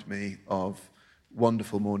remind me of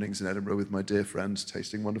wonderful mornings in Edinburgh with my dear friends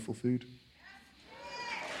tasting wonderful food.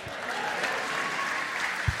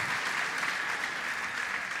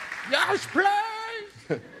 Yes,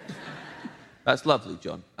 please! That's lovely,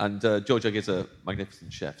 John. And George Egg is a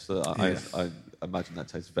magnificent chef, so Yes. I imagine that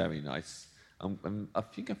tastes very nice. I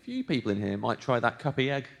think a few people in here might try that cuppy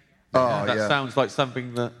egg. Oh, that yeah. sounds like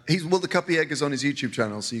something that... The cuppy egg is on his YouTube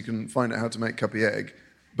channel, so you can find out how to make cuppy egg.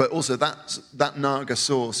 But also, that Naga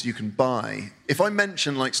sauce you can buy. If I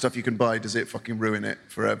mention stuff you can buy, does it fucking ruin it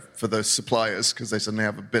for those suppliers because they suddenly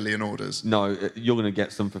have 1 billion orders? No, you're going to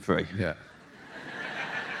get some for free. Yeah.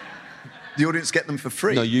 The audience get them for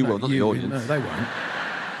free? No, you will, not the audience. No, they won't.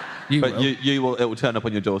 You But will. you will. It will turn up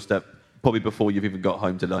on your doorstep probably before you've even got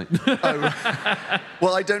home tonight. Oh, right.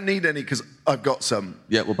 Well, I don't need any because I've got some.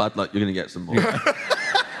 Yeah, well, bad luck. You're going to get some more.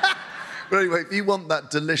 But anyway, if you want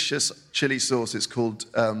that delicious chili sauce, it's called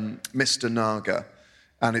Mr. Naga.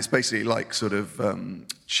 And it's basically like sort of...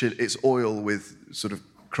 it's oil with sort of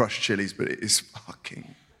crushed chilies, but it is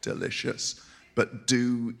fucking delicious. But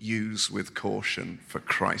do use with caution, for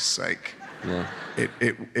Christ's sake. Yeah.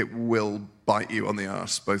 It will bite you on the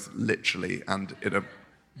arse, both literally and in a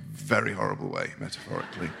very horrible way,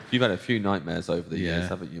 metaphorically. You've had a few nightmares over the Yeah. years,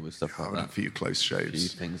 haven't you, with stuff like And a that? few close A few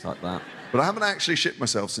shaves. things like that. But I haven't actually shit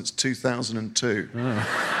myself since 2002.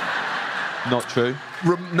 Not true.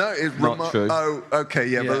 Not true. Oh, okay,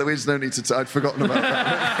 yeah, but there's no need to... I'd forgotten about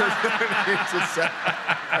that.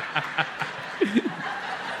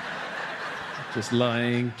 Just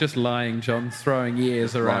lying, John, throwing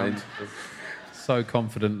years around Lying. so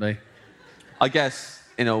confidently. I guess,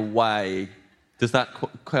 in a way, does that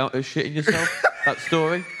count as shitting yourself, that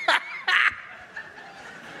story?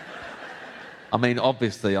 I mean,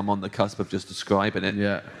 obviously, I'm on the cusp of just describing it.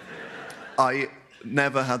 Yeah. I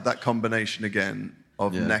never had that combination again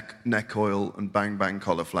of Yeah. neck oil and bang bang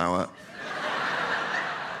cauliflower.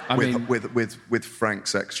 I mean, with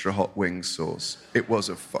Frank's extra hot wings sauce. It was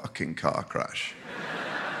a fucking car crash.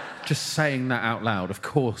 just saying that out loud, of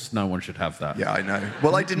course no one should have that. Yeah, I know.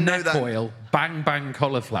 Well, I didn't know Neck that. oil, bang bang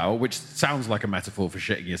cauliflower, which sounds like a metaphor for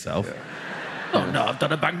shitting yourself. Yeah. Oh no, I've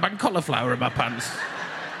done a bang bang cauliflower in my pants.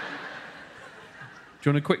 Do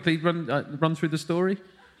you want to quickly run through the story?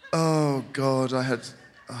 Oh God, I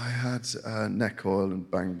had neck oil and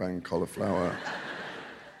bang bang cauliflower,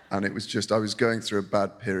 and it was just I was going through a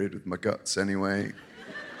bad period with my guts anyway.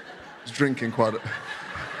 I was drinking quite.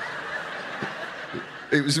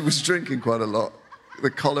 It was drinking quite a lot. The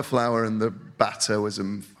cauliflower and the batter was a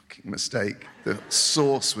fucking mistake. The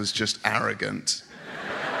sauce was just arrogant.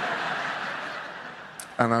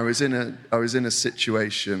 And I was in a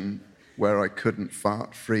situation where I couldn't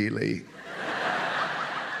fart freely.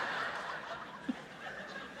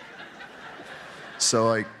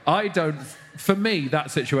 So for me,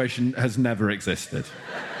 that situation has never existed.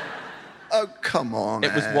 Oh, come on,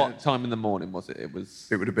 It was Ed. what time in the morning was it? It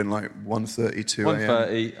would have been like 1:32 a.m.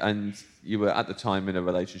 1:30, and you were at the time in a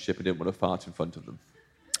relationship and didn't want to fart in front of them.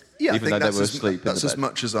 Yeah, Even I think though they that's were as, asleep in that's the as bed.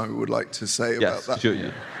 much as I would like to say Yes, about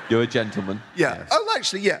that. you're a gentleman. Yeah. Yes. Oh,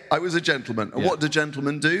 actually, yeah, I was a gentleman. And Yeah. what do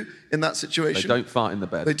gentlemen do in that They situation? don't fart in the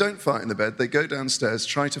bed. They don't fart in the bed. They go downstairs,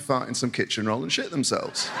 try to fart in some kitchen roll and shit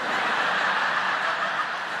themselves.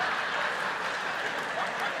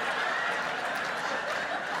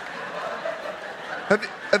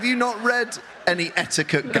 Have you not read any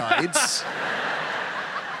etiquette guides?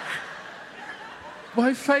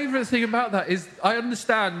 My favourite thing about that is I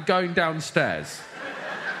understand going downstairs.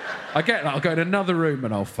 I get that. I'll go in another room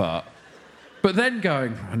and I'll fart. But then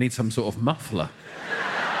going, I need some sort of muffler.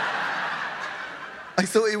 I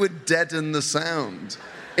thought it would deaden the sound.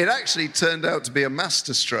 It actually turned out to be a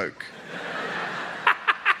masterstroke.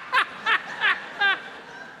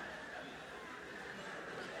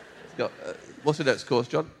 What's the next course,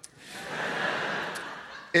 John?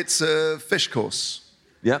 It's a fish course.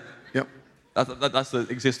 Yep. Yep. That's the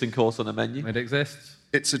existing course on the menu. It exists.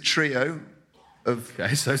 It's a trio of...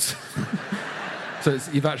 Okay, so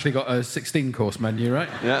you've actually got a 16-course menu, right?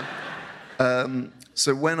 Yeah.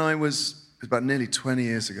 So when it was about nearly 20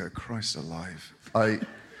 years ago, Christ alive,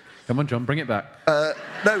 Come on, John, bring it back.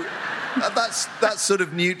 No, that's sort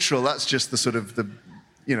of neutral. That's just the sort of the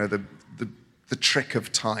trick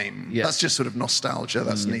of time. Yeah. That's just sort of nostalgia.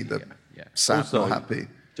 That's neither sad Also, nor happy.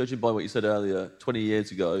 Judging by what you said earlier, 20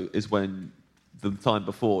 years ago is when the time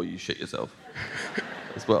before you shit yourself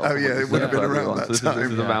as well. Oh, yeah, it would have been around that This is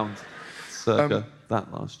time. around circa that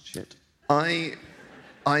last shit. I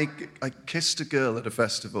kissed a girl at a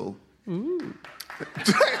festival. Ooh.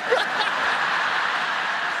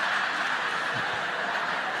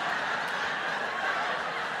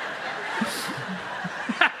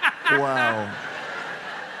 Wow.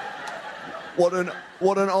 What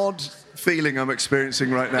an odd feeling I'm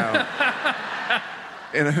experiencing right now.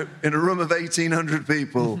 In a room of 1,800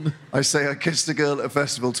 people, I say I kissed a girl at a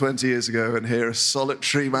festival 20 years ago and hear a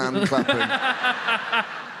solitary man clapping.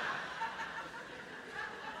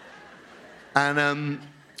 And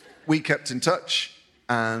we kept in touch,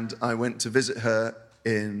 and I went to visit her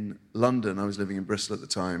in London. I was living in Bristol at the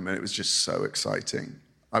time, and it was just so exciting.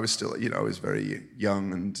 I was still, I was very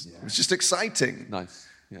young, and it was just exciting. Nice.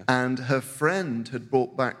 Yeah. And her friend had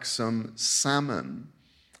brought back some salmon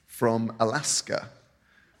from Alaska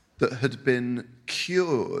that had been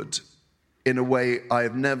cured in a way I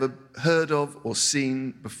have never heard of or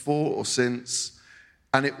seen before or since.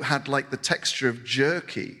 And it had like the texture of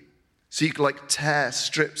jerky. So you could like tear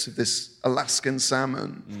strips of this Alaskan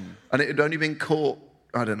salmon. And it had only been caught,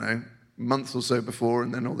 I don't know, a month or so before,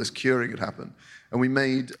 and then all this curing had happened. And we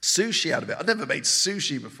made sushi out of it. I'd never made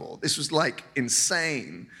sushi before. This was like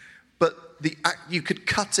insane. But you could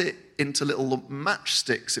cut it into little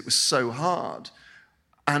matchsticks. It was so hard.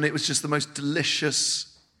 And it was just the most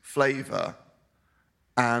delicious flavor.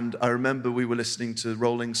 And I remember we were listening to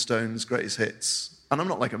Rolling Stones' greatest hits. And I'm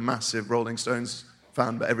not like a massive Rolling Stones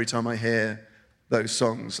fan, but every time I hear those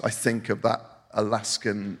songs, I think of that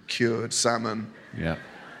Alaskan cured salmon. Yeah.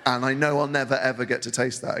 And I know I'll never, ever get to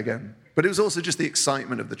taste that again. But it was also just the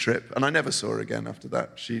excitement of the trip. And I never saw her again after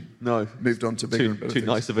that. She moved on to bigger and better Too things.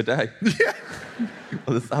 nice of a day. Yeah.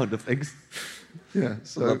 By the sound of things. Yeah.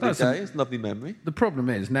 It's a So lovely day. It's a lovely memory. The problem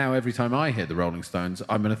is, now every time I hear the Rolling Stones,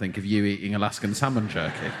 I'm going to think of you eating Alaskan salmon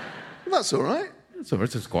jerky. that's all right. It's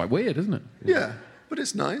just quite weird, isn't it? Yeah. But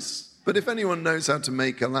it's nice. But if anyone knows how to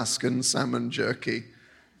make Alaskan salmon jerky,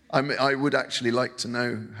 I would actually like to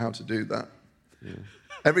know how to do that. Yeah.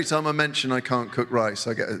 Every time I mention I can't cook rice,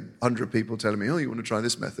 I get 100 people telling me, oh, you want to try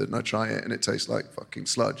this method? And I try it, and it tastes like fucking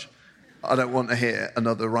sludge. I don't want to hear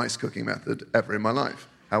another rice cooking method ever in my life.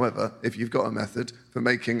 However, if you've got a method for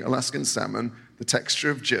making Alaskan salmon the texture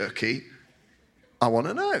of jerky, I want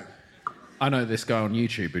to know. I know this guy on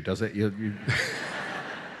YouTube who does it.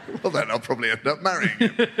 Well, then I'll probably end up marrying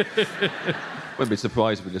him. Wouldn't be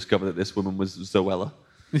surprised if we discovered that this woman was Zoella.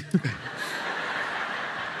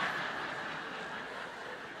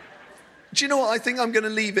 Do you know what? I think I'm going to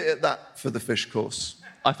leave it at that for the fish course.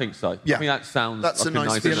 I think so. Yeah. I think that sounds That's like a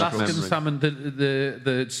nice The enough Alaskan memory. salmon,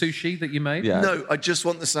 the sushi that you made? Yeah. No, I just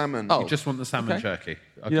want the salmon. Oh. You just want the salmon Okay. jerky?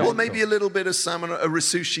 You know Well, what? maybe a little bit of salmon, a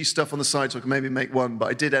sushi stuff on the side, so I can maybe make one. But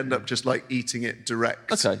I did end up just like eating it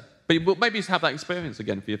direct. Okay. But maybe just have that experience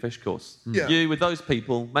again for your fish course. Yeah. You with those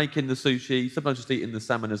people, making the sushi, sometimes just eating the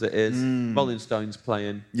salmon as it is, Rolling Stones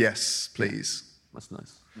playing. Yes, please. That's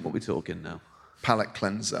nice. What are we talking now? Palate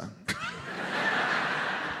cleanser.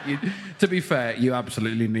 To be fair, you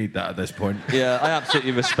absolutely need that at this point. Yeah, I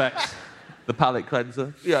absolutely respect the palate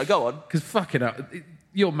cleanser. Yeah, go on. Because fucking hell,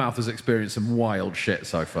 your mouth has experienced some wild shit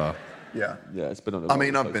so far. Yeah. Yeah, it's been on a I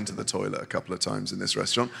mean, roller I've been coaster. to the toilet a couple of times in this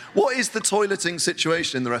restaurant. What is the toileting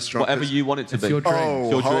situation in the restaurant? Whatever 'Cause- you want it to It's be. your dream. Oh,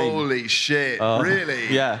 Your dream. holy shit.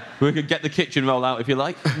 Really? Yeah, we could get the kitchen roll out if you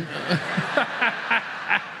like.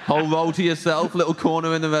 Whole roll to yourself, little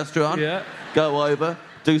corner in the restaurant. Yeah. Go over,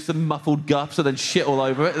 do some muffled gups and then shit all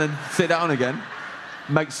over it and then sit down again.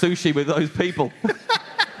 Make sushi with those people. Do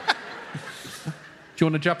you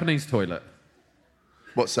want a Japanese toilet?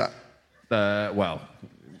 What's that? Well,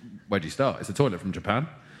 where do you start? It's a toilet from Japan.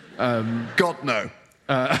 God, no.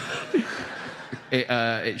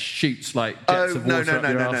 It shoots like Oh, jets of no, water no, up no,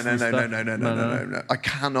 your no, arse no, and no, no, stuff. no, no, no, no, no. I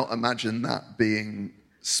cannot imagine that being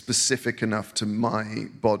specific enough to my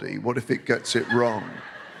body. What if it gets it wrong?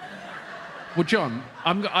 Well, John,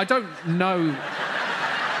 I don't know.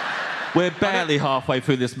 We're barely halfway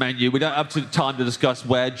through this menu. We don't have time to discuss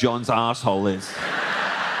where John's arsehole is.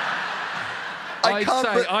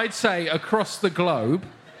 I'd say across the globe,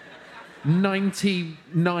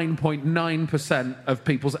 99.9% of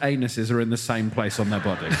people's anuses are in the same place on their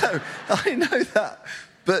body. I know that,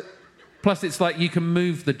 but Plus, it's like you can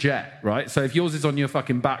move the jet, right? So if yours is on your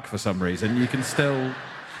fucking back for some reason, you can still...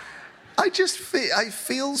 I just feel it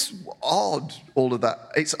feels odd. All of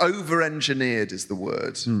that. It's over-engineered, is the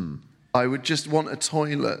word. I would just want a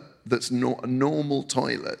toilet that's not a normal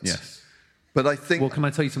toilet. Yes. But I think Well, can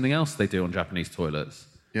I tell you something else they do on Japanese toilets?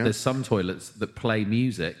 Yeah. There's some toilets that play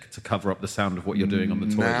music to cover up the sound of what you're doing on the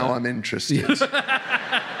toilet. now I'm interested.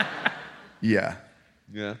 Yeah.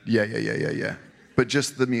 Yeah. Yeah. But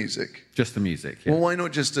just the music. Just the music, yeah. Well, why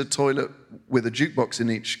not just a toilet with a jukebox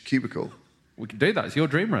in each cubicle? We can do that. It's your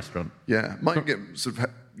dream restaurant. Yeah, might get sort of.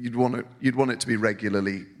 You'd want it to be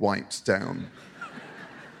regularly wiped down,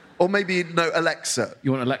 or maybe no Alexa.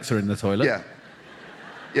 You want Alexa in the toilet?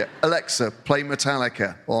 Yeah. Alexa, play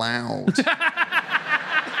Metallica loud.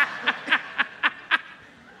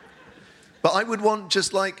 But I would want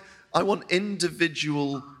I want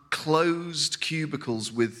individual closed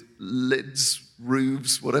cubicles with lids,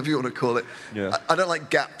 roofs, whatever you want to call it. Yeah. I don't like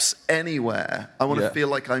gaps anywhere. I want Yeah. to feel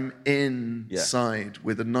like I'm inside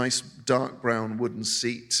with a nice dark brown wooden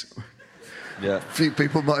seat. Yeah. A few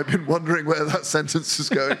people might have been wondering where that sentence is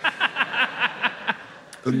going.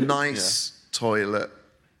 A nice toilet.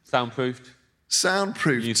 Soundproofed.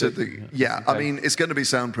 Soundproof Music. to the... Yeah, I mean, it's going to be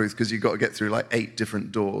soundproof because you've got to get through like 8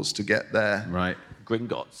 different doors to get there. Right.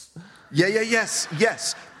 Gringotts. Yes.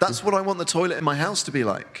 That's what I want the toilet in my house to be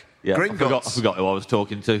like. Yeah, I Gringotts. forgot who I was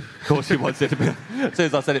talking to. Of course he wants it to be... As soon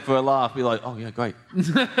as I said it for a laugh, be like, oh, yeah, great.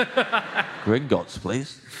 Gringotts,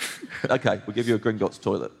 please. OK, we'll give you a Gringotts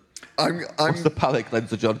toilet. What's the palate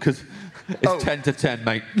cleanser, John? Because it's 10 to 10,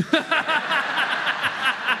 mate.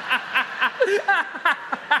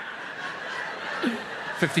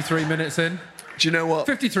 53 minutes in. Do you know what?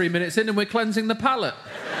 53 minutes in and we're cleansing the palate.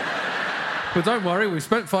 But don't worry, we've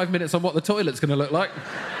spent 5 minutes on what the toilet's going to look like.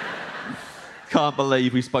 Can't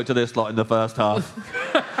believe we spoke to this lot in the first half.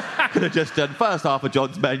 Could have just done first half of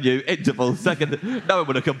John's menu, interval, second... No one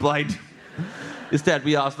would have complained. Instead,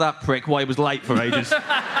 we asked that prick why he was late for ages.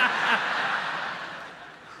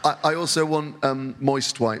 I also want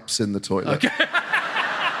moist wipes in the toilet. Okay.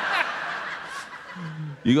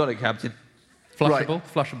 You got it, Captain.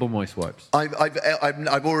 Flushable moist wipes.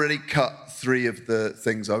 I've already cut 3 of the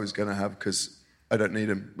things I was going to have because I don't need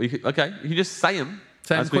them. OK, you can just say them.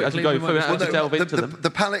 Say 'em As we quickly, go we through might it, as as we delve into them. The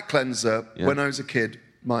palate cleanser, Yeah. when I was a kid,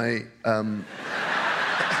 my...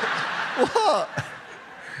 What?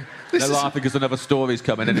 They're laughing because another story's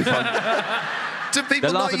coming in. It's like, Do people they're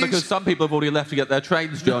laughing not because some people have already left to get their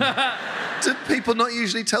trains, John. do people not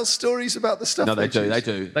usually tell stories about the stuff No, they do, choose? they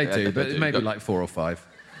do. They Yeah, do, but maybe Go- like 4 or 5.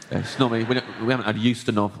 It's not me. We haven't had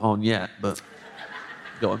Euston on yet, but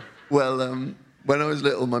go on. Well, when I was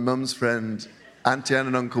little, my mum's friend, Auntie Anne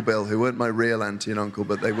and Uncle Bill, who weren't my real auntie and uncle,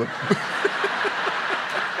 but they were...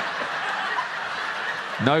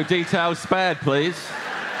 No details spared, please.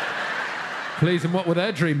 Please, and what were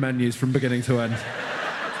their dream menus from beginning to end?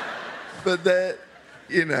 But they're,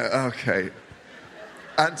 okay.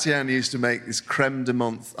 Auntie Anne used to make this creme de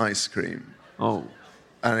menthe ice cream. Oh.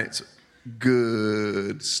 And it's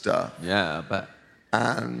good stuff. Yeah, I bet.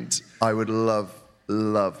 And I would love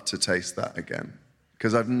to taste that again.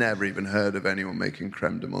 Because I've never even heard of anyone making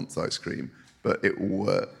creme de menthe ice cream, but it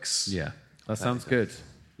works. Yeah, that sounds good.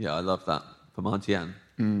 Yeah, I love that. From Auntie Anne.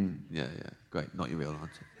 Yeah, great. Not your real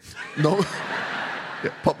auntie. No.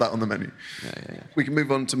 Yeah, pop that on the menu. Yeah. We can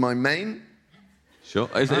move on to my main. Sure.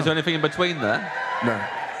 Is there anything in between there? No.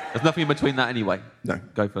 There's nothing in between that anyway. No.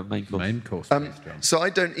 Go for main course. Main course, please, John. So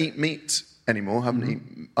I don't eat meat anymore. I've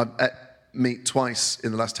ate meat twice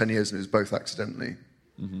in the last 10 years, and it was both accidentally,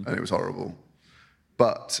 and it was horrible.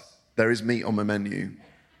 But there is meat on my menu.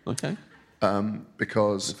 Okay.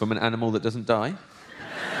 Because... From an animal that doesn't die?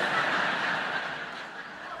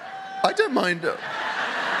 I don't mind...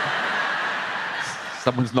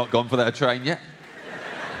 Someone's not gone for their train yet?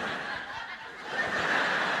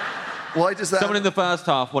 Why does that... Someone in the first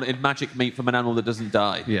half wanted magic meat from an animal that doesn't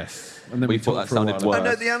die. Yes. And then we we thought talked that for a sounded while worse. I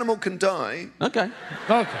know the animal can die. Okay.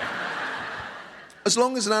 As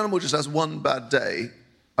long as an animal just has one bad day,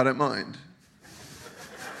 I don't mind.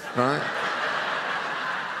 Right?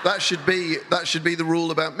 That should be the rule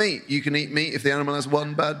about meat. You can eat meat if the animal has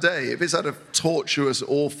one bad day. If it's had a tortuous,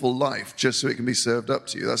 awful life just so it can be served up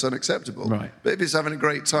to you, that's unacceptable. Right. But if it's having a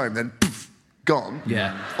great time, then poof, gone.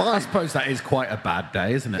 Yeah. Fine. I suppose that is quite a bad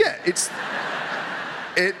day, isn't it? Yeah, it's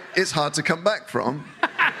hard to come back from.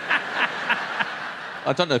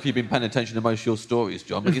 I don't know if you've been paying attention to most of your stories,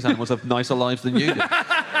 John, but these animals have nicer lives than you do.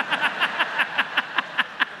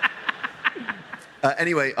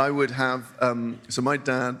 Anyway, I would have... so my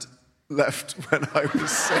dad left when I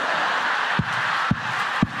was 6.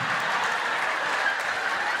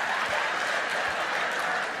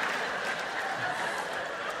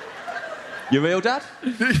 Your real dad?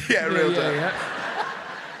 Yeah, real dad.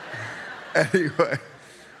 Yeah. Anyway,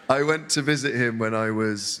 I went to visit him when I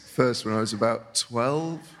was about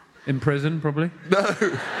 12. In prison, probably? No.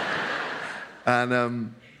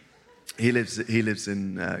 And he lives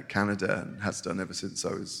in Canada and has done ever since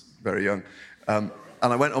I was very young. And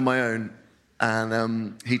I went on my own,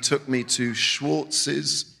 and he took me to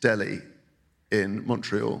Schwartz's Deli in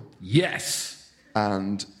Montreal. Yes.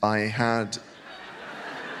 And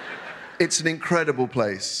it's an incredible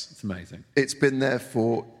place. It's amazing. It's been there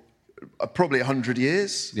for probably 100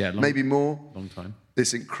 years, maybe more. Long time.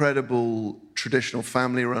 This incredible traditional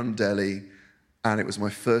family-run deli, and it was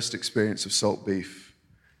my first experience of salt beef.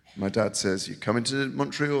 My dad says, "You come into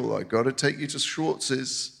Montreal, I got to take you to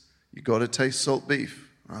Schwartz's. You got to taste salt beef."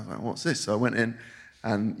 I was like, "What's this?" So I went in,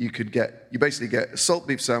 and you basically get a salt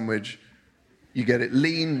beef sandwich. You get it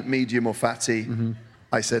lean, medium, or fatty. Mm-hmm.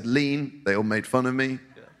 I said lean. They all made fun of me,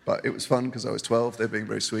 but it was fun because I was 12. They're being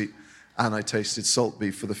very sweet. And I tasted salt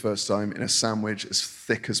beef for the first time in a sandwich as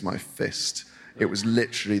thick as my fist. It was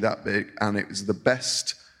literally that big, and it was the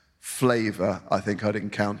best flavour I think I'd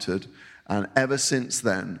encountered. And ever since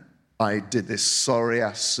then, I did this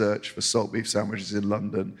sorry-ass search for salt beef sandwiches in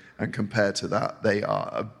London, and compared to that, they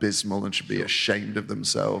are abysmal and should be ashamed of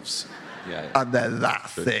themselves. Yeah. And they're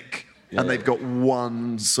that thick. And they've got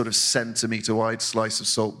one sort of centimetre-wide slice of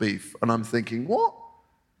salt beef. And I'm thinking, what?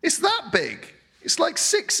 It's that big. It's like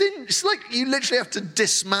 6 inches. It's like you literally have to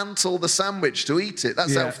dismantle the sandwich to eat it.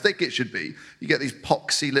 That's how thick it should be. You get these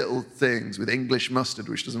poxy little things with English mustard,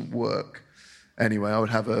 which doesn't work. Anyway, I would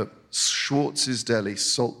have a Schwartz's Deli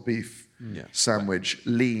salt beef sandwich,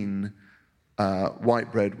 lean,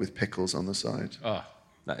 white bread with pickles on the side. Oh,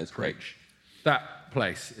 that is great. That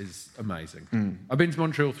place is amazing. I've been to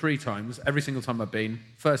Montreal 3 times. Every single time I've been,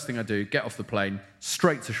 first thing I do, get off the plane,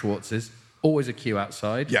 straight to Schwartz's. Always a queue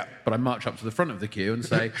outside. Yeah. But I march up to the front of the queue and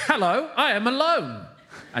say, "Hello, I am alone."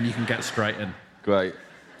 And you can get straight in. Great.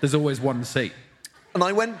 There's always one seat. And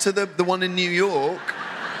I went to the one in New York.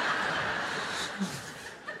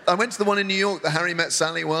 The Harry Met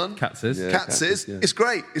Sally one. Katz's. Yeah, Katz's. yeah. It's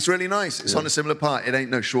great. It's really nice. It's on a similar part. It ain't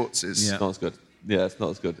no Schwartz's. Yeah. It's not as good. Yeah, it's not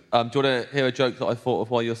as good. Do you want to hear a joke that I thought of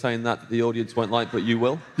while you're saying that the audience won't like, but you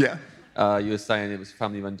will? Yeah. You were saying it was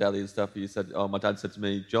family-run deli and stuff. You said, "Oh, my dad said to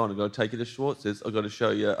me, John, I'm going to take you to Schwartz's. I'm going to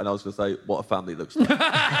show you." And I was going to say, "What a family looks like."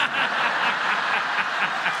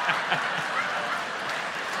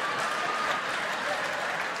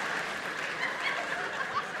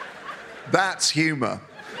 That's humour.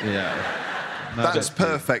 Yeah. No, That's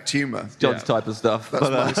perfect humour. John's type of stuff. That's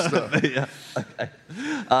my stuff. Yeah. Okay.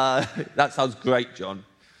 That sounds great, John.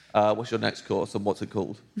 What's your next course and what's it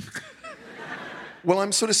called? Well,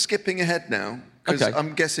 I'm sort of skipping ahead now, because Okay.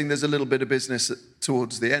 I'm guessing there's a little bit of business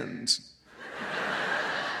towards the end.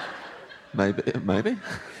 Maybe.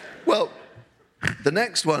 Well, the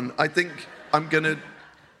next one, I think I'm going to...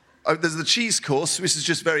 there's the cheese course, which is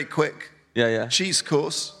just very quick. Yeah. Cheese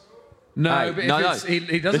course. No, Hey, but if no. it's, he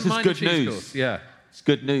doesn't This is mind good the cheese news. course. Yeah. It's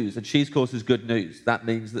good news. The cheese course is good news. That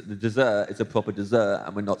means that the dessert is a proper dessert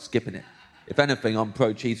and we're not skipping it. If anything, I'm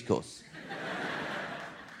pro cheese course.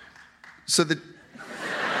 So the...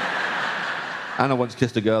 Anna once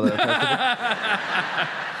kissed a girl at a festival.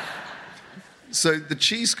 So the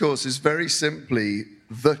cheese course is very simply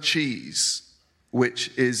the cheese, which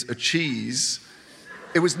is a cheese.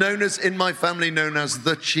 It was in my family, known as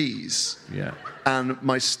the cheese. Yeah. And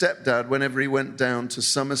my stepdad, whenever he went down to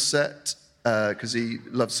Somerset, because he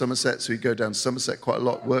loved Somerset, so he'd go down to Somerset quite a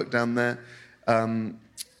lot, work down there,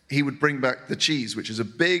 he would bring back the cheese, which is a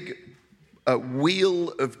big wheel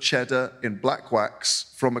of cheddar in black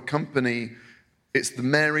wax from a company. It's the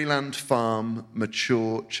Maryland Farm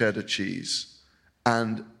Mature Cheddar Cheese.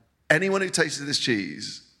 And anyone who tasted this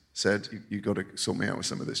cheese said, you've got to sort me out with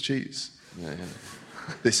some of this cheese. Yeah.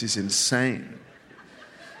 This is insane.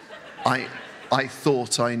 I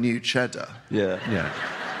thought I knew cheddar. Yeah. Yeah.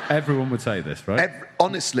 Everyone would say this, right?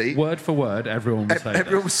 Honestly, Word for word, everyone would say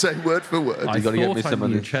everyone would say word for word. I gotta get me thought some I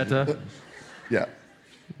of knew this. cheddar. Yeah.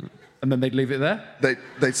 And then they'd leave it there?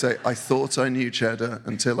 They'd say, I thought I knew cheddar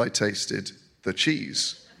until I tasted the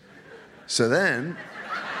cheese. So then...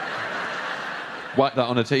 Write that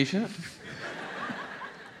on a T-shirt?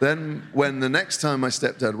 Then when the next time my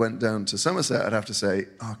stepdad went down to Somerset, I'd have to say,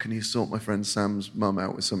 can you sort my friend Sam's mum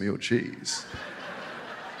out with some of your cheese?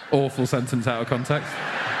 Awful sentence out of context.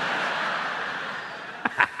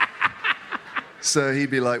 So he'd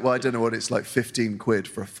be like, well, I don't know what it's like, 15 quid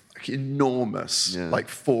for a enormous,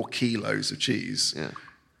 4 kilos of cheese. Yeah.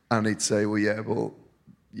 And he'd say, well,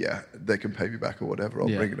 they can pay me back or whatever, I'll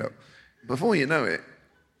bring it up. Before you know it,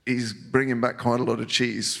 he's bringing back quite a lot of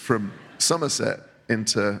cheese from Somerset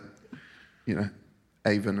into,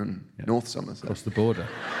 Avon and North Somerset. Across the border.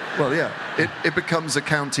 Well, yeah, it becomes a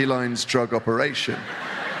county lines drug operation.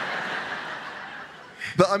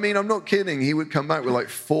 But I mean, I'm not kidding. He would come back with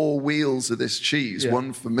 4 wheels of this cheese. Yeah.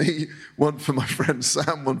 One for me, one for my friend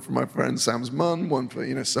Sam, one for my friend Sam's mum, one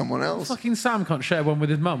for, someone else. Fucking Sam can't share one with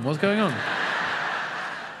his mum. What's going on?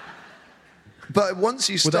 But once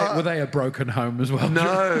you start... Were they a broken home as well?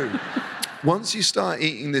 No. Once you start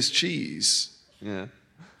eating this cheese... Yeah.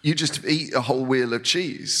 You just eat a whole wheel of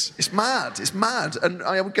cheese. It's mad. And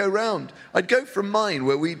I would go round. I'd go from mine,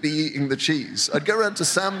 where we'd be eating the cheese. I'd go round to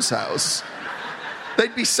Sam's house.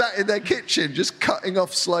 They'd be sat in their kitchen just cutting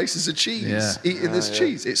off slices of cheese, eating this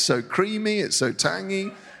cheese. It's so creamy, it's so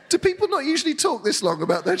tangy. Do people not usually talk this long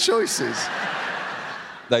about their choices?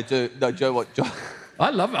 They do. No, Joe, what? Joe, I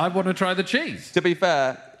love it. I want to try the cheese. to be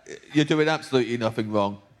fair, you're doing absolutely nothing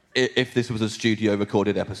wrong if this was a studio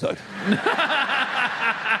recorded episode.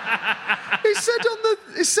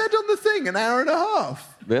 It said on the thing an hour and a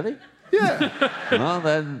half. Really? Yeah. Well,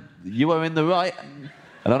 then you are in the right.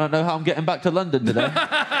 And I don't know how I'm getting back to London today. Do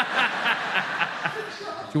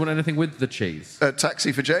you want anything with the cheese? A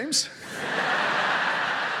taxi for James?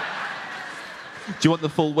 Do you want the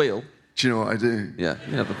full wheel? Do you know what I do? Yeah,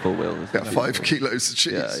 you have the full wheel. Get 5 kilos of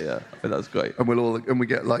cheese. Yeah. I think that's great. And we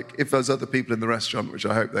get if there's other people in the restaurant, which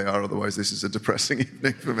I hope they are, otherwise this is a depressing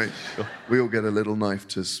evening for me. Sure. We all get a little knife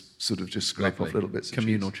to sort of just scrape off little bits of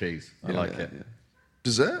communal cheese. I like it. Yeah.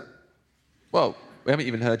 Dessert? Well, we haven't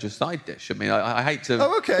even heard your side dish. I mean, I hate to...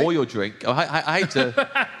 Oh, okay. Or your drink. I hate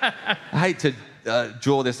to... I hate to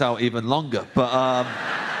draw this out even longer, but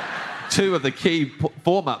 2 of the key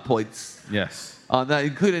format points... Yes.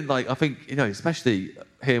 Including, I think, especially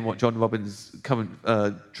hearing what John Robbins' current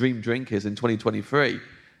dream drink is in 2023.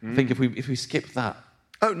 I think if we skip that...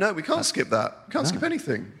 Oh, no, we can't skip that. We can't skip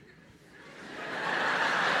anything.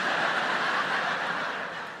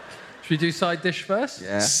 Should we do side dish first?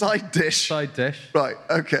 Yeah. Side dish. Side dish. Right,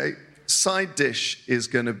 okay. Side dish is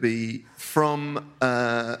going to be from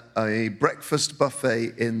a breakfast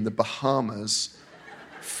buffet in the Bahamas,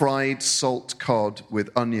 fried salt cod with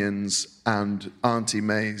onions and Auntie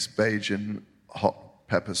May's Bajan hot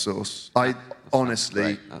pepper sauce.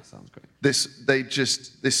 Honestly, That sounds great.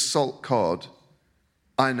 This salt cod,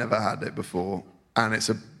 I never had it before, and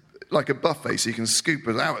it's like a buffet, so you can scoop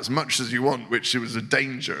it out as much as you want, which was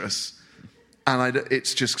dangerous. And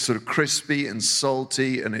it's just sort of crispy and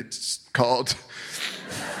salty, and it's cod.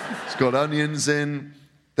 It's got onions in.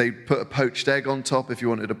 They put a poached egg on top if you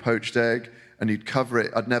wanted a poached egg, and you'd cover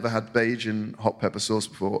it. I'd never had Bajan hot pepper sauce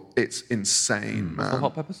before. It's insane, man. What's the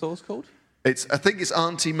hot pepper sauce called? I think it's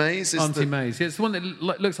Auntie May's. Auntie May's. Yeah, it's the one that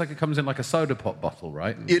looks like it comes in like a soda pop bottle,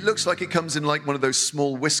 right? It looks like it comes in like one of those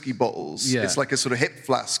small whiskey bottles. Yeah. It's like a sort of hip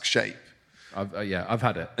flask shape. I've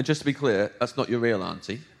had it. And just to be clear, that's not your real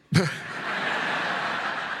auntie.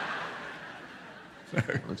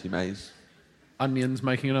 Auntie May's. Onions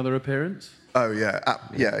making another appearance. Oh, yeah. Oh,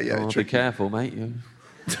 be tricky. careful, mate. You...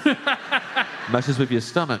 Messes with your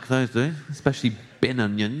stomach, those do. Especially bin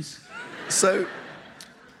onions. So,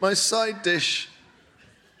 my side dish,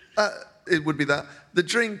 it would be that. The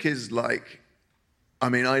drink is like, I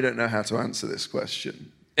don't know how to answer this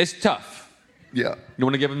question. It's tough. Yeah. You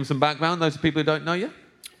want to give them some background, those people who don't know you?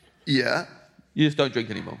 Yeah. You just don't drink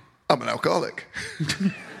anymore. I'm an alcoholic.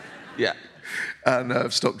 Yeah. And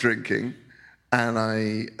I've stopped drinking. And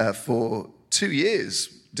I, for 2 years,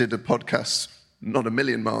 did a podcast not a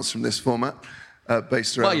million miles from this format,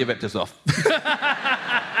 based around... Well, you ripped us off.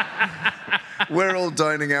 We're all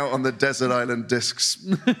dining out on the Desert Island Discs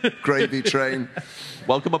gravy train.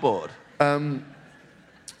 Welcome aboard.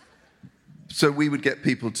 So we would get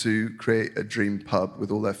people to create a dream pub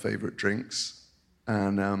with all their favourite drinks.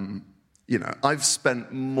 And, I've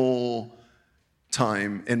spent more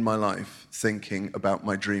time in my life thinking about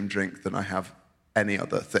my dream drink than I have any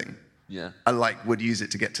other thing. Yeah. I would use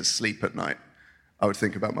it to get to sleep at night. I would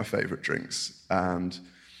think about my favourite drinks. And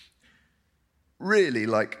really,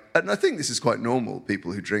 and I think this is quite normal,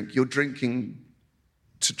 people who drink, you're drinking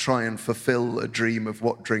to try and fulfill a dream of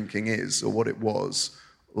what drinking is or what it was,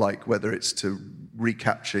 like whether it's to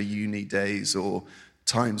recapture uni days or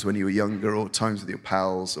times when you were younger or times with your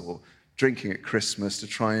pals or drinking at Christmas to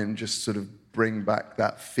try and just sort of bring back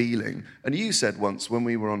that feeling. And you said once when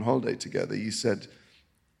we were on holiday together, you said,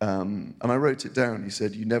 and I wrote it down, you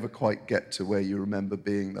said, you never quite get to where you remember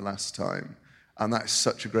being the last time. And that's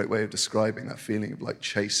such a great way of describing that feeling of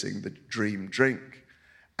chasing the dream drink.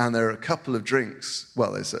 And there are a couple of drinks,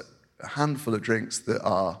 well, there's a handful of drinks that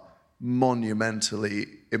are monumentally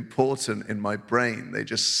important in my brain. They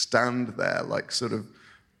just stand there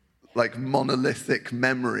like monolithic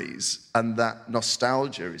memories, and that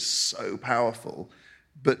nostalgia is so powerful.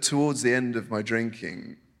 But towards the end of my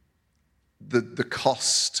drinking, the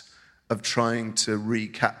cost of trying to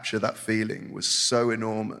recapture that feeling was so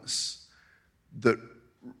enormous that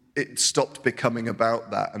it stopped becoming about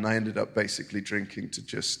that, and I ended up basically drinking to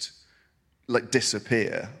just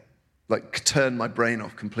disappear, turn my brain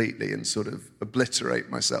off completely and sort of obliterate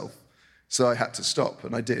myself. So I had to stop,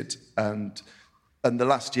 and I did. And the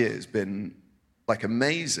last year has been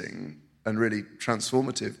amazing and really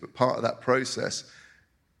transformative, but part of that process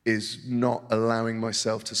is not allowing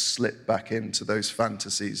myself to slip back into those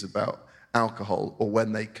fantasies about alcohol, or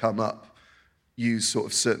when they come up, use sort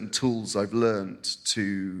of certain tools I've learned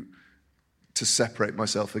to separate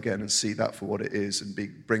myself again and see that for what it is and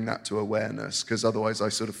bring that to awareness, because otherwise I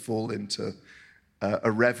sort of fall into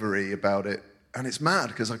a reverie about it. And it's mad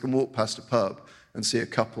because I can walk past a pub and see a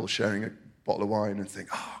couple sharing a bottle of wine and think,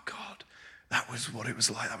 oh God, that was what it was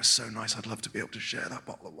like. That was so nice. I'd love to be able to share that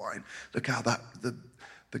bottle of wine. Look how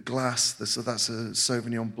the glass, so that's a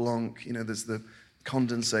Sauvignon Blanc, there's the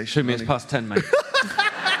condensation. 2 minutes past 10, mate.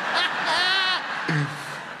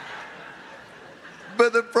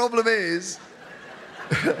 But the problem is,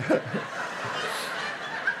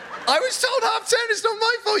 I was told 10:30, it's not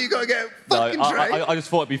my fault, you got to get a fucking drink. I just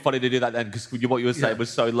thought it'd be funny to do that then, because what you were saying was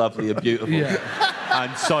so lovely and beautiful.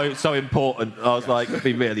 And so important. I was like, it'd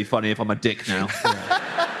be really funny if I'm a dick now.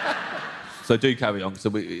 So do carry on,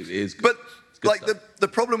 it is good. But the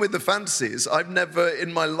problem with the fantasy is I've never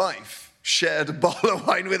in my life shared a bottle of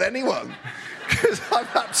wine with anyone, because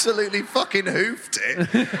I've absolutely fucking hoofed it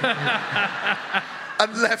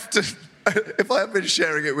and left it. If I had been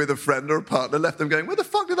sharing it with a friend or a partner, left them going, where the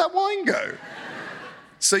fuck did that wine go?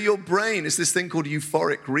 So your brain is this thing called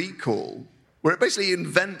euphoric recall, where it basically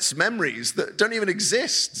invents memories that don't even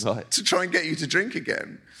exist to try and get you to drink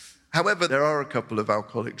again. However, there are a couple of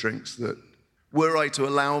alcoholic drinks that, were I to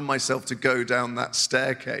allow myself to go down that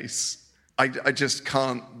staircase, I just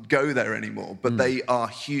can't go there anymore. But they are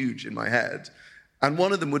huge in my head. And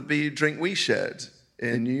one of them would be a drink we shared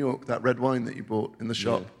in New York, that red wine that you bought in the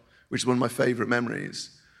shop. Yeah. Which is one of my favourite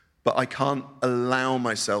memories. But I can't allow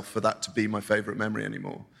myself for that to be my favourite memory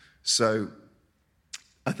anymore. So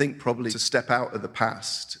I think probably to step out of the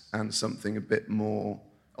past and something a bit more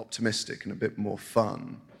optimistic and a bit more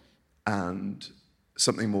fun and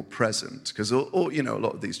something more present. Because, a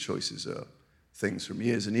lot of these choices are things from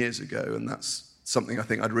years and years ago, and that's something I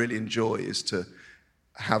think I'd really enjoy, is to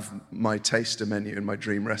have my taster menu in my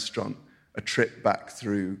dream restaurant a trip back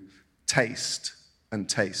through taste and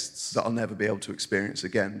tastes that I'll never be able to experience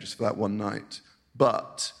again just for that one night.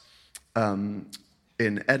 But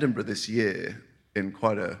in Edinburgh this year, in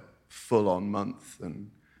quite a full-on month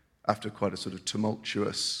and after quite a sort of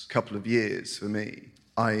tumultuous couple of years for me,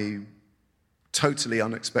 I totally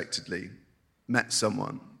unexpectedly met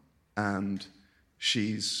someone, and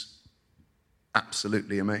she's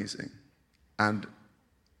absolutely amazing. And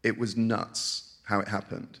it was nuts how it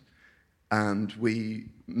happened. And we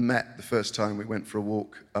met the first time we went for a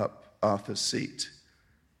walk up Arthur's Seat,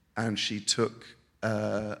 and she took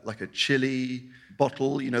like a chili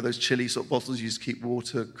bottle, you know those chili sort of bottles you just keep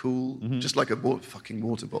water cool? Mm-hmm. Just like a fucking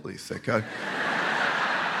water bottle, you thicko.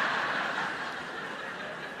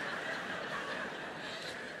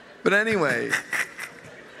 But anyway...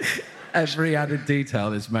 Every added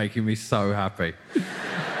detail is making me so happy.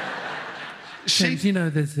 James, you know,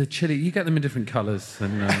 there's a chili. You get them in different colours.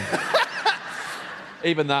 And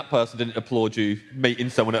even that person didn't applaud you meeting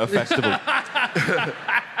someone at a festival.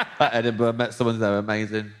 At Edinburgh, met someone there,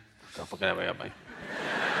 amazing. Don't fucking ever help me.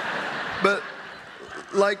 But,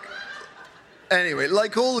 anyway,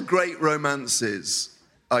 like all the great romances,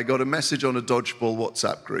 I got a message on a dodgeball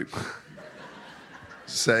WhatsApp group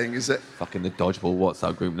saying, Fucking the dodgeball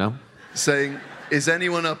WhatsApp group now. Saying, is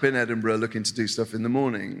anyone up in Edinburgh looking to do stuff in the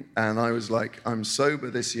morning? And I was like, I'm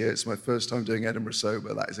sober this year. It's my first time doing Edinburgh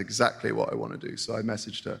sober. That is exactly what I want to do. So I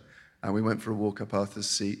messaged her, and we went for a walk up Arthur's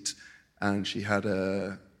Seat, and she had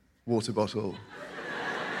a water bottle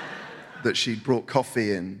that she'd brought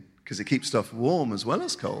coffee in, because it keeps stuff warm as well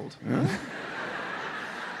as cold. Yeah?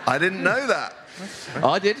 I didn't know that.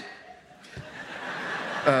 I did.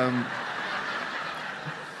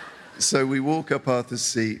 So we walk up Arthur's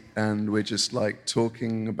Seat, and we're just like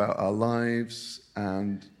talking about our lives,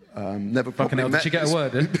 and never fucking properly hell, met. did she get a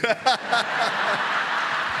word in?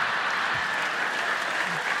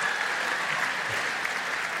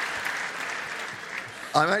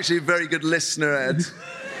 I'm actually a very good listener, Ed.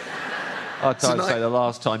 I'd say the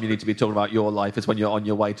last time you need to be talking about your life is when you're on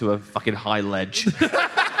your way to a fucking high ledge.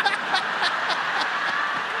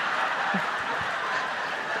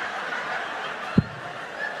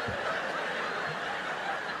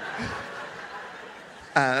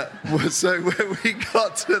 So when we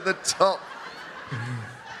got to the top,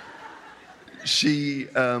 she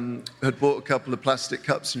had bought a couple of plastic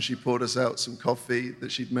cups, and she poured us out some coffee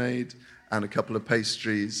that she'd made and a couple of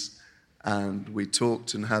pastries, and we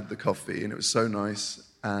talked and had the coffee, and it was so nice,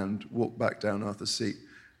 and walked back down Arthur's Seat,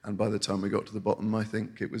 and by the time we got to the bottom, I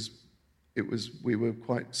think we were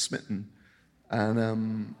quite smitten,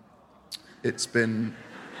 and it's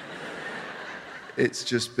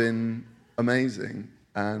just been amazing.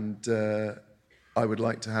 And I would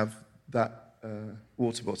like to have that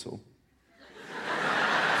water bottle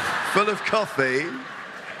full of coffee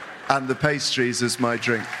and the pastries as my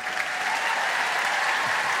drink.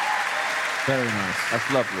 Very nice.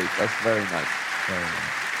 That's lovely. That's very nice. Very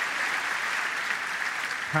nice.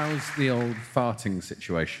 How's the old farting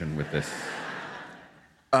situation with this?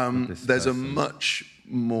 There's a much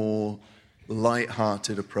more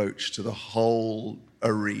light-hearted approach to the whole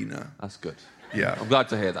arena. That's good. Yeah. I'm glad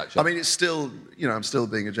to hear that, John. I mean, it's still, I'm still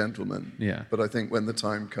being a gentleman. Yeah. But I think when the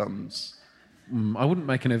time comes... I wouldn't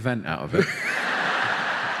make an event out of it.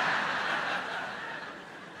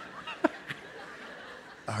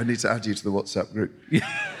 I need to add you to the WhatsApp group. Yeah.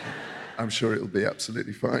 I'm sure it'll be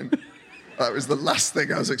absolutely fine. That was the last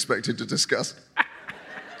thing I was expecting to discuss.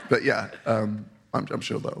 But yeah, I'm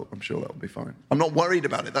sure that'll be fine. I'm not worried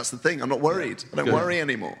about it. That's the thing. I'm not worried. I don't worry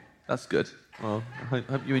anymore. That's good. Well, I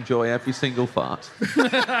hope you enjoy every single fart.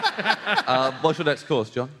 What's your next course,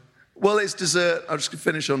 John? Well, it's dessert. I'm just going to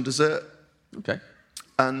finish on dessert. Okay.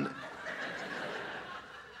 And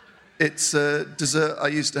it's dessert I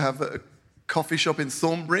used to have at a coffee shop in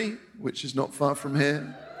Thornbury, which is not far from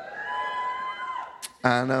here.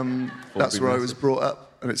 And that's where I was brought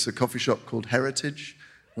up. And it's a coffee shop called Heritage.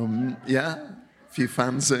 Yeah, a few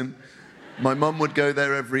fans in. My mum would go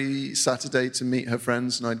there every Saturday to meet her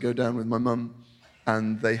friends, and I'd go down with my mum.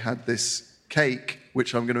 And they had this cake,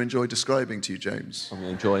 which I'm going to enjoy describing to you, James. I'm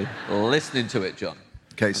going to enjoy listening to it, John.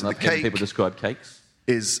 Okay, so the cake people describe cakes.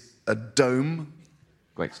 Is a dome.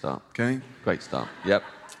 Great start. Okay. Great start. Yep.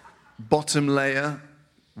 Bottom layer,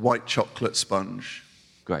 white chocolate sponge.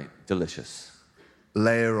 Great. Delicious.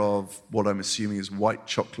 Layer of what I'm assuming is white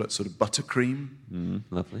chocolate sort of buttercream.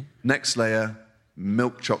 Lovely. Next layer,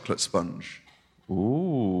 milk chocolate sponge.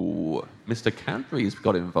 Ooh, Mr. Cadbury's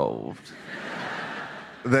got involved.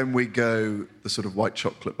 Then we go the sort of white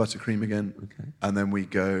chocolate buttercream again. Okay. And then we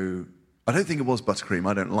go I don't think it was buttercream.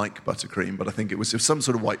 I don't like buttercream, but I think it was some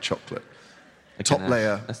sort of white chocolate. A Top ganache.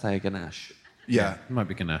 layer. Let's say a ganache. Yeah. It might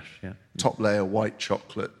be ganache, yeah. Top layer white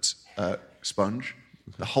chocolate sponge.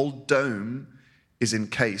 The whole dome is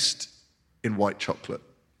encased in white chocolate.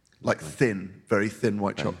 Like thin, very thin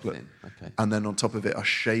white chocolate. Thin. Okay. And then on top of it are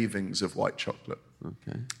shavings of white chocolate.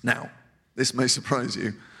 Okay. Now, this may surprise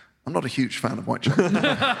you. I'm not a huge fan of white chocolate.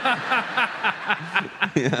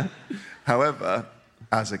 Yeah. However,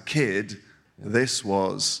 as a kid, this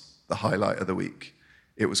was the highlight of the week.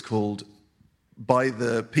 It was called, by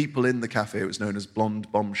the people in the cafe, it was known as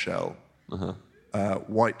Blonde Bombshell,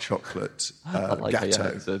 white chocolate I like how you gatto.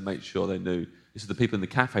 had to make sure they knew. This is the people in the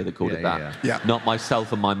cafe that called it Yeah, that. yeah. Not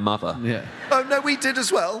myself and my mother. Yeah. Oh, no, we did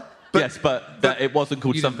as well. Yes, but it wasn't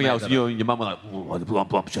called You didn't something make else. that You and your mum were like, oh, the blonde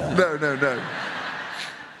bombshell. No.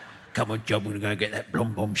 Come on, John, we're going to go get that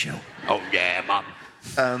blonde bombshell. Oh, yeah, mum.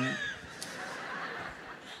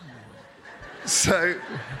 So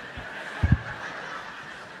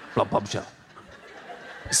Blonde bombshell.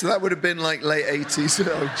 that would have been like late 80s.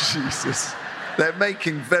 Oh, Jesus. They're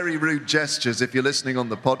making very rude gestures if you're listening on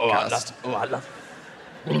the podcast. I love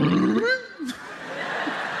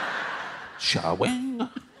Showing.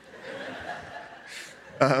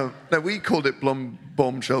 No, we called it Blonde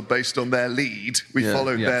Bombshell based on their lead. We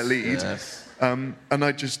followed their lead. Yes. And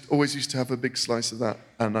I just always used to have a big slice of that.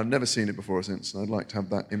 And I've never seen it before or since. And I'd like to have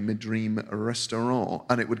that in my dream restaurant.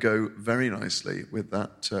 And it would go very nicely with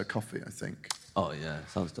that coffee, I think. Oh, yeah,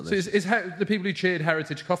 sounds So delicious. is the people who cheered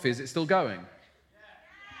Heritage Coffee, is it still going?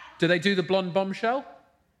 Do they do the blonde bombshell?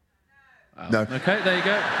 Oh. No. Okay, there you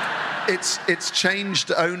go. It's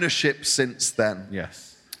changed ownership since then.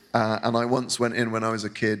 Yes. And I once went in when I was a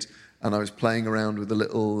kid and I was playing around with a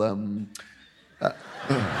little...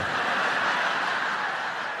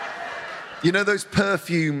 you know those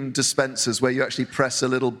perfume dispensers where you actually press a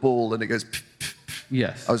little ball and it goes...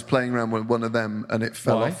 Yes. I was playing around with one of them and it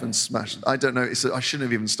fell Why? off and smashed. I don't know. I shouldn't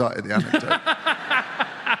have even started the anecdote.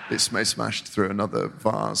 It smashed through another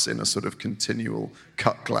vase in a sort of continual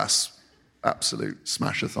cut glass, absolute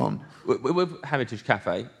smash-a-thon. With Heritage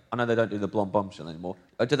Cafe, I know they don't do the blonde bombshell anymore.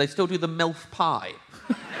 Do they still do the MILF pie?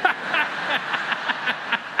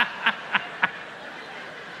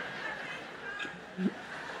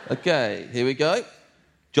 Okay, here we go.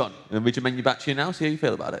 John, I'm going to read your menu back to you now, see how you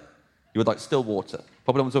feel about it. You would like still water.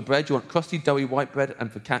 Poppadoms or bread, you want crusty, doughy white bread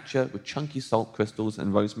and focaccia with chunky salt crystals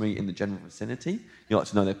and rosemary in the general vicinity. You like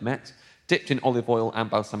to know they've met. Dipped in olive oil and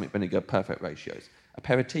balsamic vinegar, perfect ratios.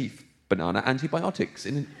 Aperitif, banana antibiotics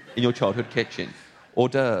in your childhood kitchen. Hors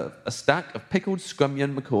d'oeuvre, a stack of pickled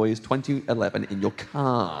scrummian McCoys 2011 in your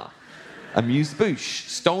car. Amuse-bouche,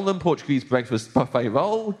 stolen Portuguese breakfast buffet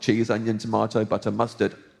roll, cheese, onion, tomato, butter,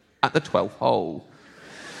 mustard at the 12th hole.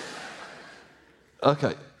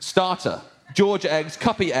 Okay, starter. Georgia eggs,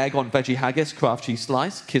 cuppy egg on veggie haggis, craft cheese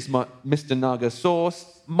slice, Kismet Mr. Naga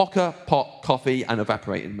sauce, mocha pot coffee, and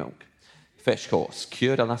evaporated milk. Fish course,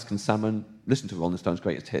 cured Alaskan salmon. Listen to Rolling Stone's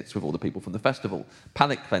greatest hits with all the people from the festival.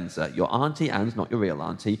 Palate cleanser, your auntie and not your real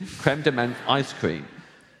auntie. Creme de menthe ice cream.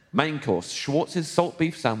 Main course, Schwartz's salt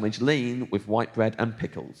beef sandwich, lean with white bread and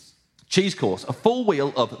pickles. Cheese course, a full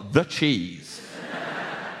wheel of the cheese.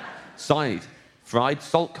 Side, fried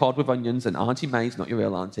salt cod with onions and Auntie May's, not your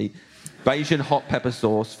real auntie, Bayesian hot pepper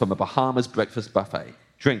sauce from a Bahamas breakfast buffet.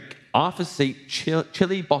 Drink, Arthur's Seat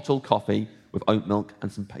chili bottled coffee with oat milk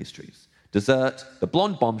and some pastries. Dessert, the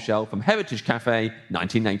blonde bombshell from Heritage Cafe,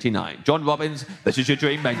 1989. John Robbins, this is your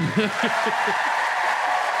dream menu.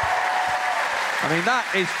 I mean, that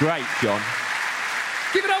is great, John.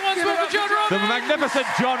 Give it up once more for John The Robbins. magnificent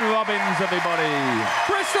John Robbins, everybody.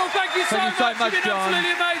 Bristol, thank you so Thank you so much. much, You've been John.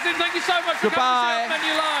 absolutely amazing. Thank you so much for Goodbye. coming to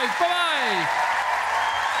Menu Live. Bye-bye.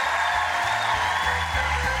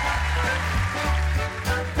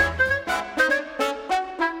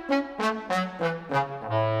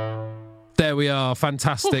 There we are,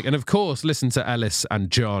 fantastic. And of course, listen to Ellis and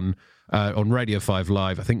John on Radio 5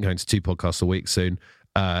 Live. I think going to 2 podcasts a week soon,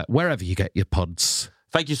 wherever you get your pods.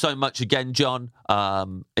 Thank you so much again, John. I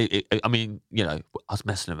mean, you know, I was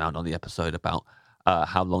messing around on the episode about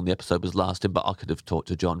how long the episode was lasting, but I could have talked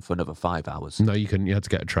to John for another 5 hours. No, you couldn't. You had to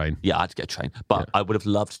get a train. Yeah, I had to get a train, but I would have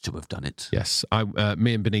loved to have done it. Yes.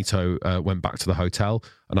 Me and Benito went back to the hotel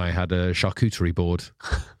and I had a charcuterie board.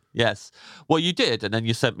 Yes. Well, you did, and then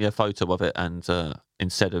you sent me a photo of it, and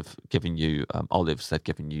instead of giving you olives, they'd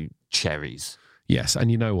given you cherries. Yes,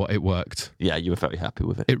 and you know what? It worked. Yeah, you were very happy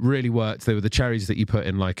with it. It really worked. They were the cherries that you put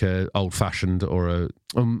in like a old-fashioned or a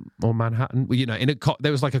or Manhattan. You know,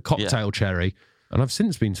 there was like a cocktail cherry. And I've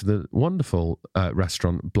since been to the wonderful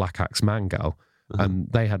restaurant Black Axe Mangal, and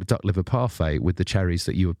they had a duck liver parfait with the cherries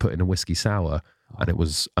that you would put in a whiskey sour, and it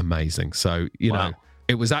was amazing. So, you know,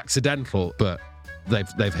 it was accidental, but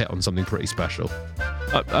they've hit on something pretty special.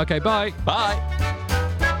 Okay, bye. Bye.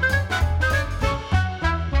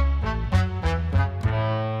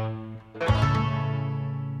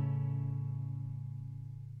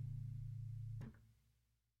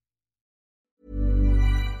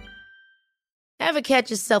 Ever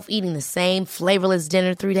catch yourself eating the same flavorless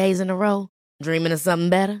dinner 3 days in a row? Dreaming of something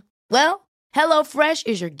better? Well, HelloFresh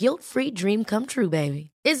is your guilt-free dream come true,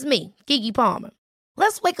 baby. It's me, Keke Palmer.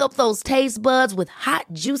 Let's wake up those taste buds with hot,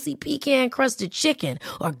 juicy pecan-crusted chicken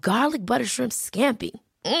or garlic butter shrimp scampi.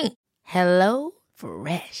 Hello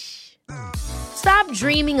Fresh. Stop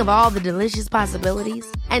dreaming of all the delicious possibilities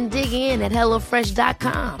and dig in at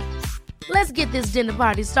HelloFresh.com. Let's get this dinner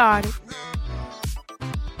party started.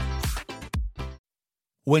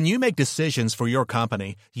 When you make decisions for your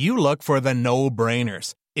company, you look for the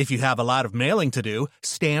no-brainers. If you have a lot of mailing to do,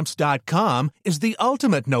 Stamps.com is the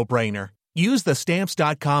ultimate no-brainer. Use the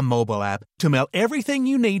Stamps.com mobile app to mail everything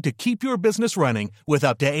you need to keep your business running with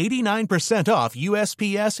up to 89% off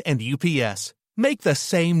USPS and UPS. Make the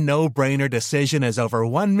same no-brainer decision as over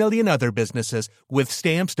 1 million other businesses with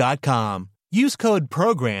Stamps.com. Use code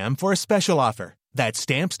PROGRAM for a special offer. That's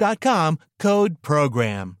Stamps.com, code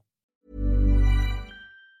PROGRAM.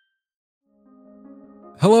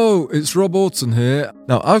 Hello, it's Rob Orton here.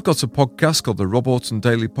 Now, I've got a podcast called the Rob Orton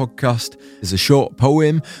Daily Podcast. It's a short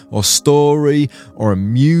poem or story or a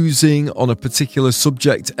musing on a particular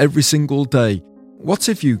subject every single day. What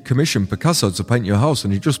if you commissioned Picasso to paint your house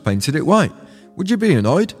and he just painted it white? Would you be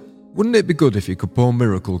annoyed? Wouldn't it be good if you could pour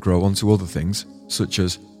Miracle-Gro onto other things, such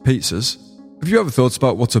as pizzas? Have you ever thought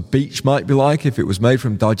about what a beach might be like if it was made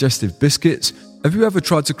from digestive biscuits? Have you ever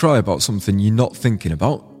tried to cry about something you're not thinking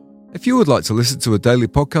about? If you would like to listen to a daily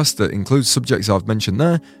podcast that includes subjects I've mentioned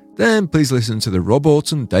there, then please listen to the Rob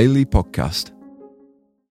Orton Daily Podcast.